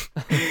producing.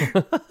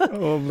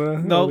 all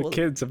the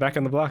kids are back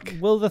on the block.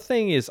 Well, the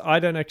thing is, I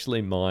don't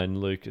actually mind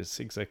Lucas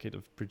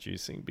executive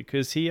producing,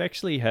 because he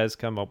actually has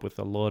come up with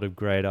a lot of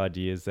great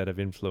ideas that have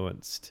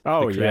influenced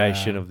the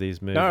creation of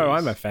these movies. No,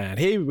 I'm a fan.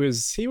 He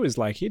was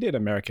like, he did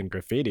American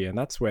Graffiti, and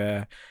that's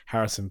where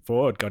Harrison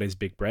Ford got his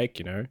big break,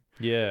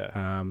 Yeah.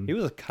 He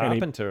was a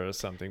carpenter or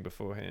something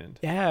beforehand.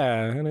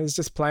 Yeah, and he was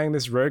just playing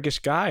this roguish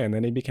guy, and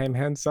then he became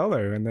Han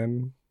Solo, and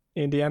then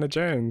Indiana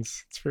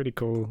Jones. It's pretty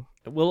cool.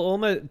 Well,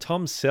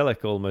 Tom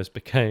Selleck almost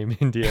became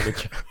Indiana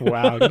Jones.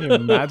 Wow, can you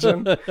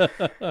imagine?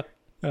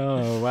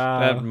 Oh, wow.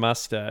 That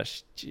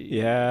mustache. Gee,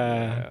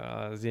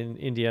 yeah. I was in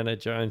Indiana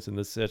Jones in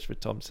the search for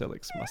Tom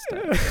Selleck's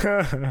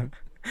mustache.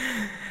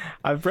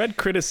 I've read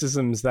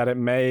criticisms that it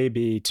may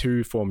be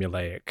too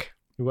formulaic.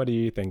 What do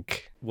you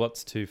think?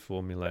 What's too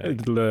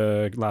formulaic?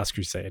 The Last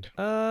Crusade.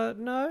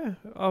 No.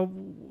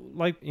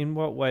 In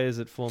what way is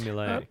it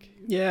formulaic?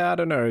 I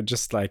don't know.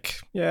 Just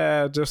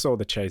just all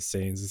the chase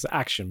scenes. It's an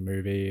action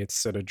movie. It's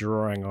sort of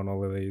drawing on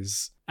all of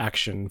these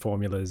action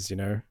formulas,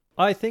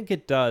 I think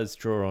it does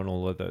draw on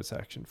all of those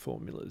action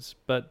formulas,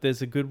 but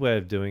there's a good way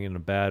of doing it and a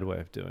bad way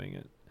of doing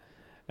it.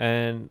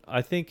 And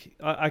I think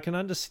I can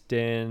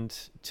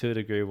understand to a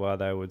degree why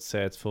they would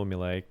say it's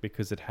formulaic,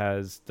 because it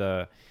has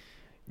the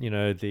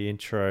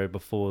intro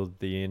before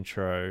the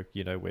intro,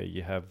 where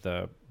you have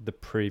the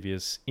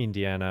previous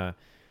Indiana,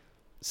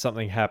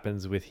 something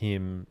happens with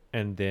him,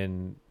 and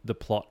then the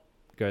plot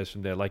goes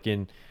from there. Like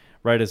in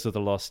Raiders of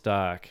the Lost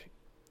Ark,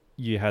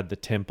 you had the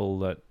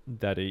temple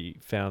that he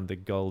found the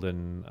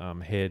golden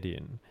head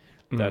in.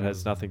 That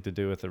has nothing to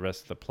do with the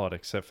rest of the plot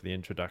except for the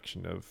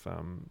introduction of...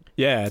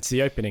 it's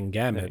the opening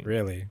gambit,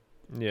 really.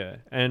 Yeah,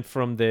 and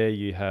from there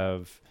you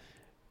have...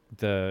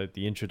 the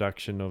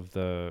introduction of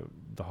the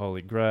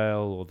Holy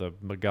Grail or the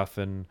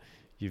MacGuffin.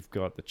 You've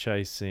got the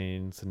chase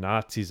scenes. The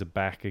Nazis are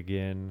back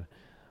again.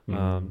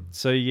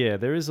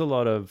 There is a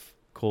lot of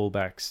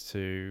callbacks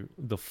to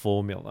the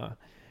formula.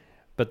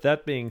 But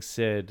that being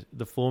said,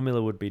 the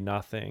formula would be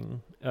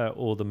nothing,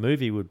 or the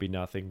movie would be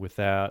nothing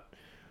without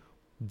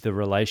the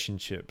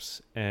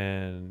relationships.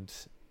 And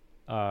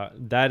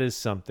that is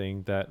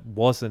something that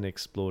wasn't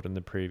explored in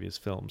the previous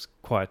films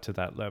quite to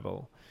that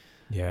level.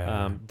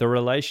 Yeah. The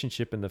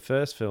relationship in the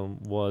first film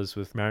was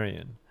with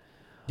Marion.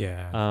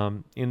 Yeah.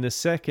 In the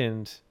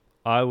second,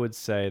 I would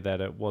say that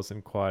it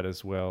wasn't quite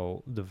as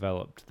well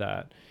developed.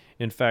 That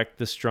In fact,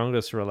 the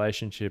strongest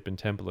relationship in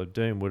Temple of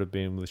Doom would have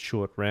been with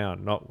Short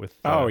Round, not with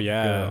Oh,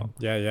 yeah. girl.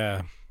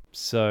 Yeah.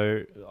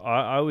 So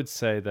I would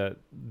say that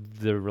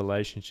the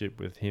relationship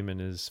with him and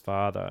his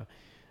father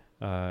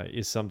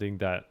is something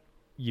that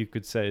you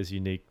could say is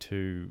unique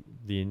to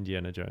the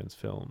Indiana Jones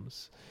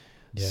films.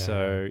 Yeah.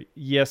 So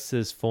yes,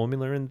 there's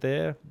formula in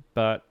there,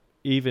 but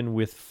even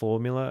with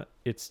formula,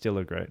 it's still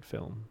a great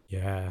film.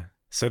 Yeah.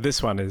 So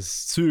this one is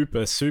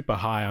super, super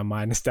high on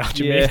my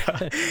nostalgia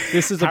meter.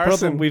 This is a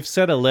problem. We've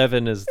set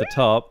 11 as the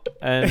top,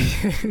 and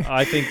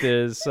I think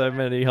there's so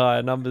many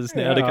higher numbers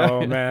now to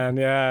go. Oh, man,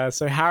 yeah.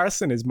 So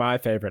Harrison is my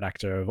favorite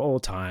actor of all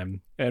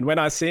time. And when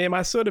I see him,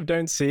 I sort of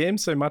don't see him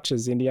so much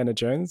as Indiana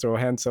Jones or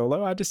Han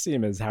Solo. I just see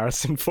him as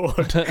Harrison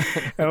Ford.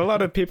 And a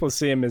lot of people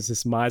see him as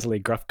this miserly,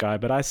 gruff guy,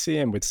 but I see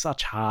him with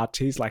such heart.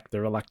 He's like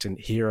the reluctant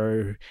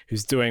hero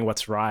who's doing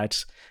what's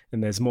right,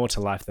 and there's more to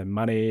life than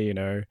money, you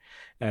know.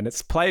 And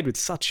it's played with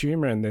such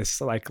humor in this,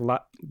 like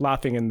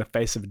laughing in the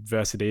face of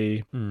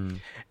adversity.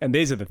 And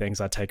these are the things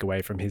I take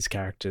away from his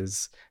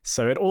characters.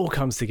 So it all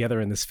comes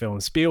together in this film.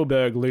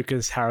 Spielberg,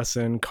 Lucas,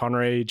 Harrison,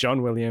 Connery,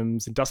 John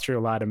Williams,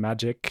 Industrial Light and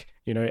Magic,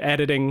 you know,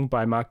 editing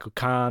by Michael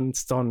Kahn,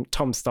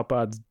 Tom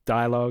Stoppard's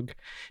dialogue,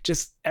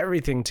 just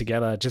everything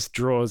together just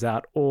draws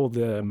out all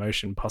the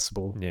emotion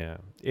possible. Yeah,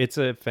 it's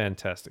a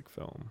fantastic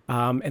film.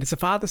 And it's a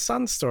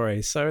father-son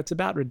story, so it's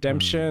about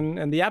redemption.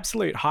 And the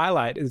absolute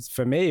highlight is,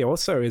 for me,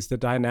 also is the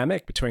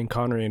dynamic between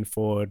Connery and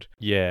Ford.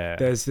 Yeah.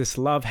 There's this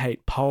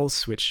love-hate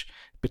pulse, which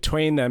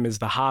between them is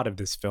the heart of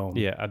this film.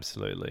 Yeah,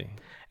 absolutely.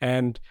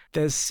 And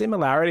there's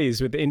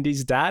similarities with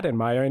Indy's dad and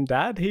my own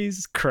dad.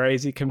 He's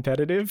crazy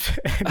competitive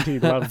and he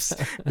loves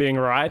being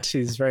right.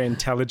 He's very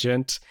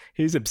intelligent.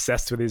 He's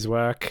obsessed with his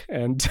work.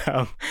 And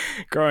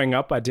growing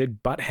up, I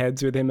did butt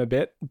heads with him a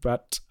bit,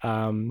 but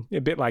a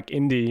bit like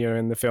Indy, you know,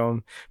 in the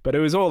film. But it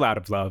was all out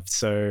of love.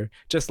 So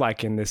just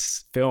like in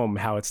this film,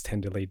 how it's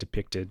tenderly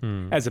depicted.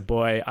 As a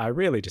boy, I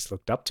really just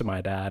looked up to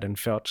my dad and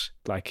felt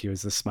like he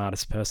was the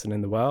smartest person in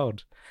the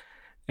world.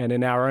 And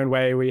in our own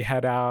way, we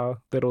had our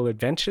little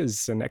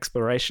adventures and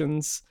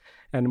explorations.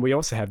 And we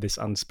also have this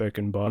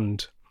unspoken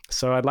bond.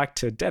 So I'd like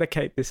to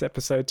dedicate this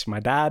episode to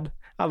my dad.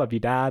 I love you,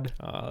 Dad.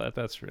 Oh,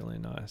 that's really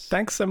nice.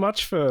 Thanks so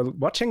much for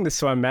watching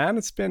this one, man.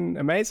 It's been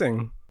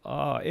amazing.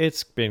 Oh,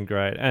 it's been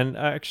great. And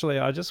actually,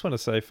 I just want to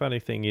say,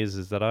 funny thing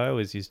is that I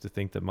always used to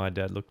think that my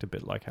dad looked a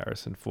bit like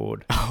Harrison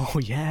Ford. Oh,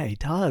 yeah, he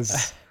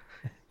does.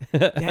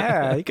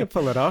 Yeah, he could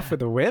pull it off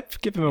with a whip.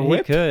 Give him a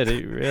whip. He could.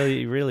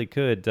 He really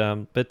could.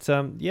 Yeah,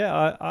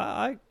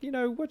 I you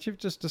know, what you've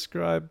just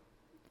described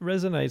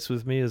resonates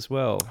with me as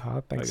well.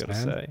 Oh, thanks, I gotta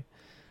say.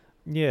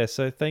 Yeah,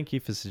 so thank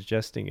you for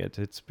suggesting it.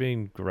 It's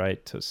been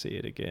great to see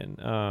it again.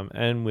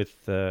 And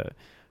with the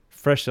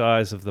fresh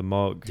eyes of the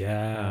Mog.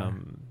 Yeah.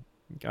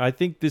 I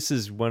think this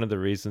is one of the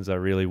reasons I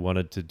really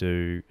wanted to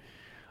do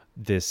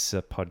this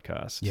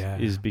podcast. Yeah.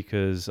 Is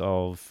because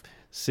of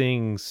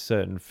seeing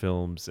certain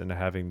films and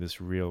having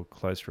this real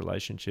close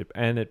relationship,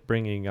 and it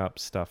bringing up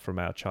stuff from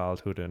our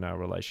childhood and our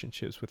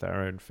relationships with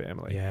our own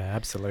family. Yeah,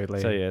 absolutely.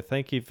 So yeah,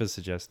 thank you for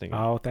suggesting it.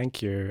 Oh,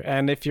 thank you.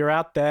 And if you're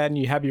out there and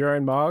you have your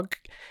own Mog,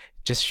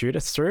 just shoot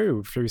us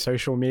through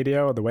social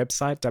media or the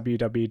website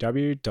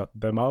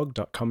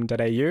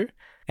www.themog.com.au,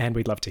 and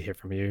we'd love to hear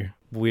from you.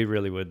 We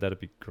really would. That'd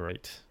be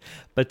great.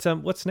 But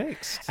what's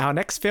next? Our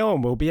next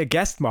film will be a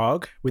guest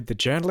Mog with the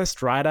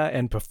journalist, writer,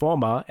 and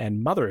performer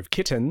and mother of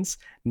kittens,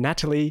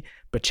 Natalie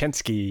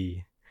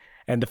Bachensky.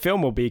 And the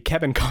film will be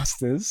Kevin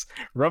Costner's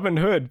Robin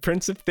Hood,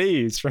 Prince of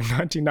Thieves from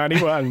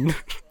 1991.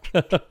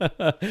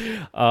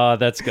 Oh,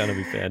 that's going to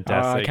be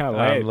fantastic. Oh, I can't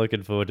wait. I'm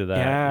looking forward to that.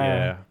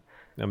 Yeah.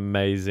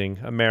 Amazing.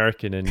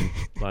 American in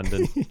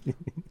London.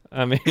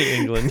 I mean,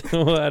 England.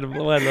 Why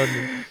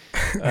London?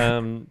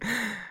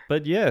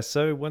 But yeah,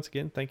 so once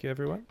again, thank you,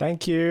 everyone.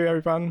 Thank you,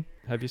 everyone.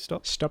 Have you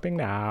stopped? Stopping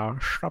now.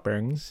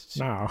 Stopping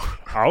now.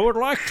 I would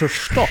like to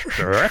stop,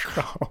 Derek.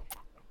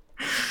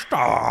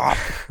 Stop.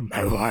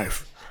 My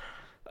wife.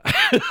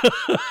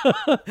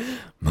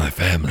 My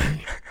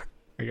family.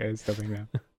 Okay, stopping now.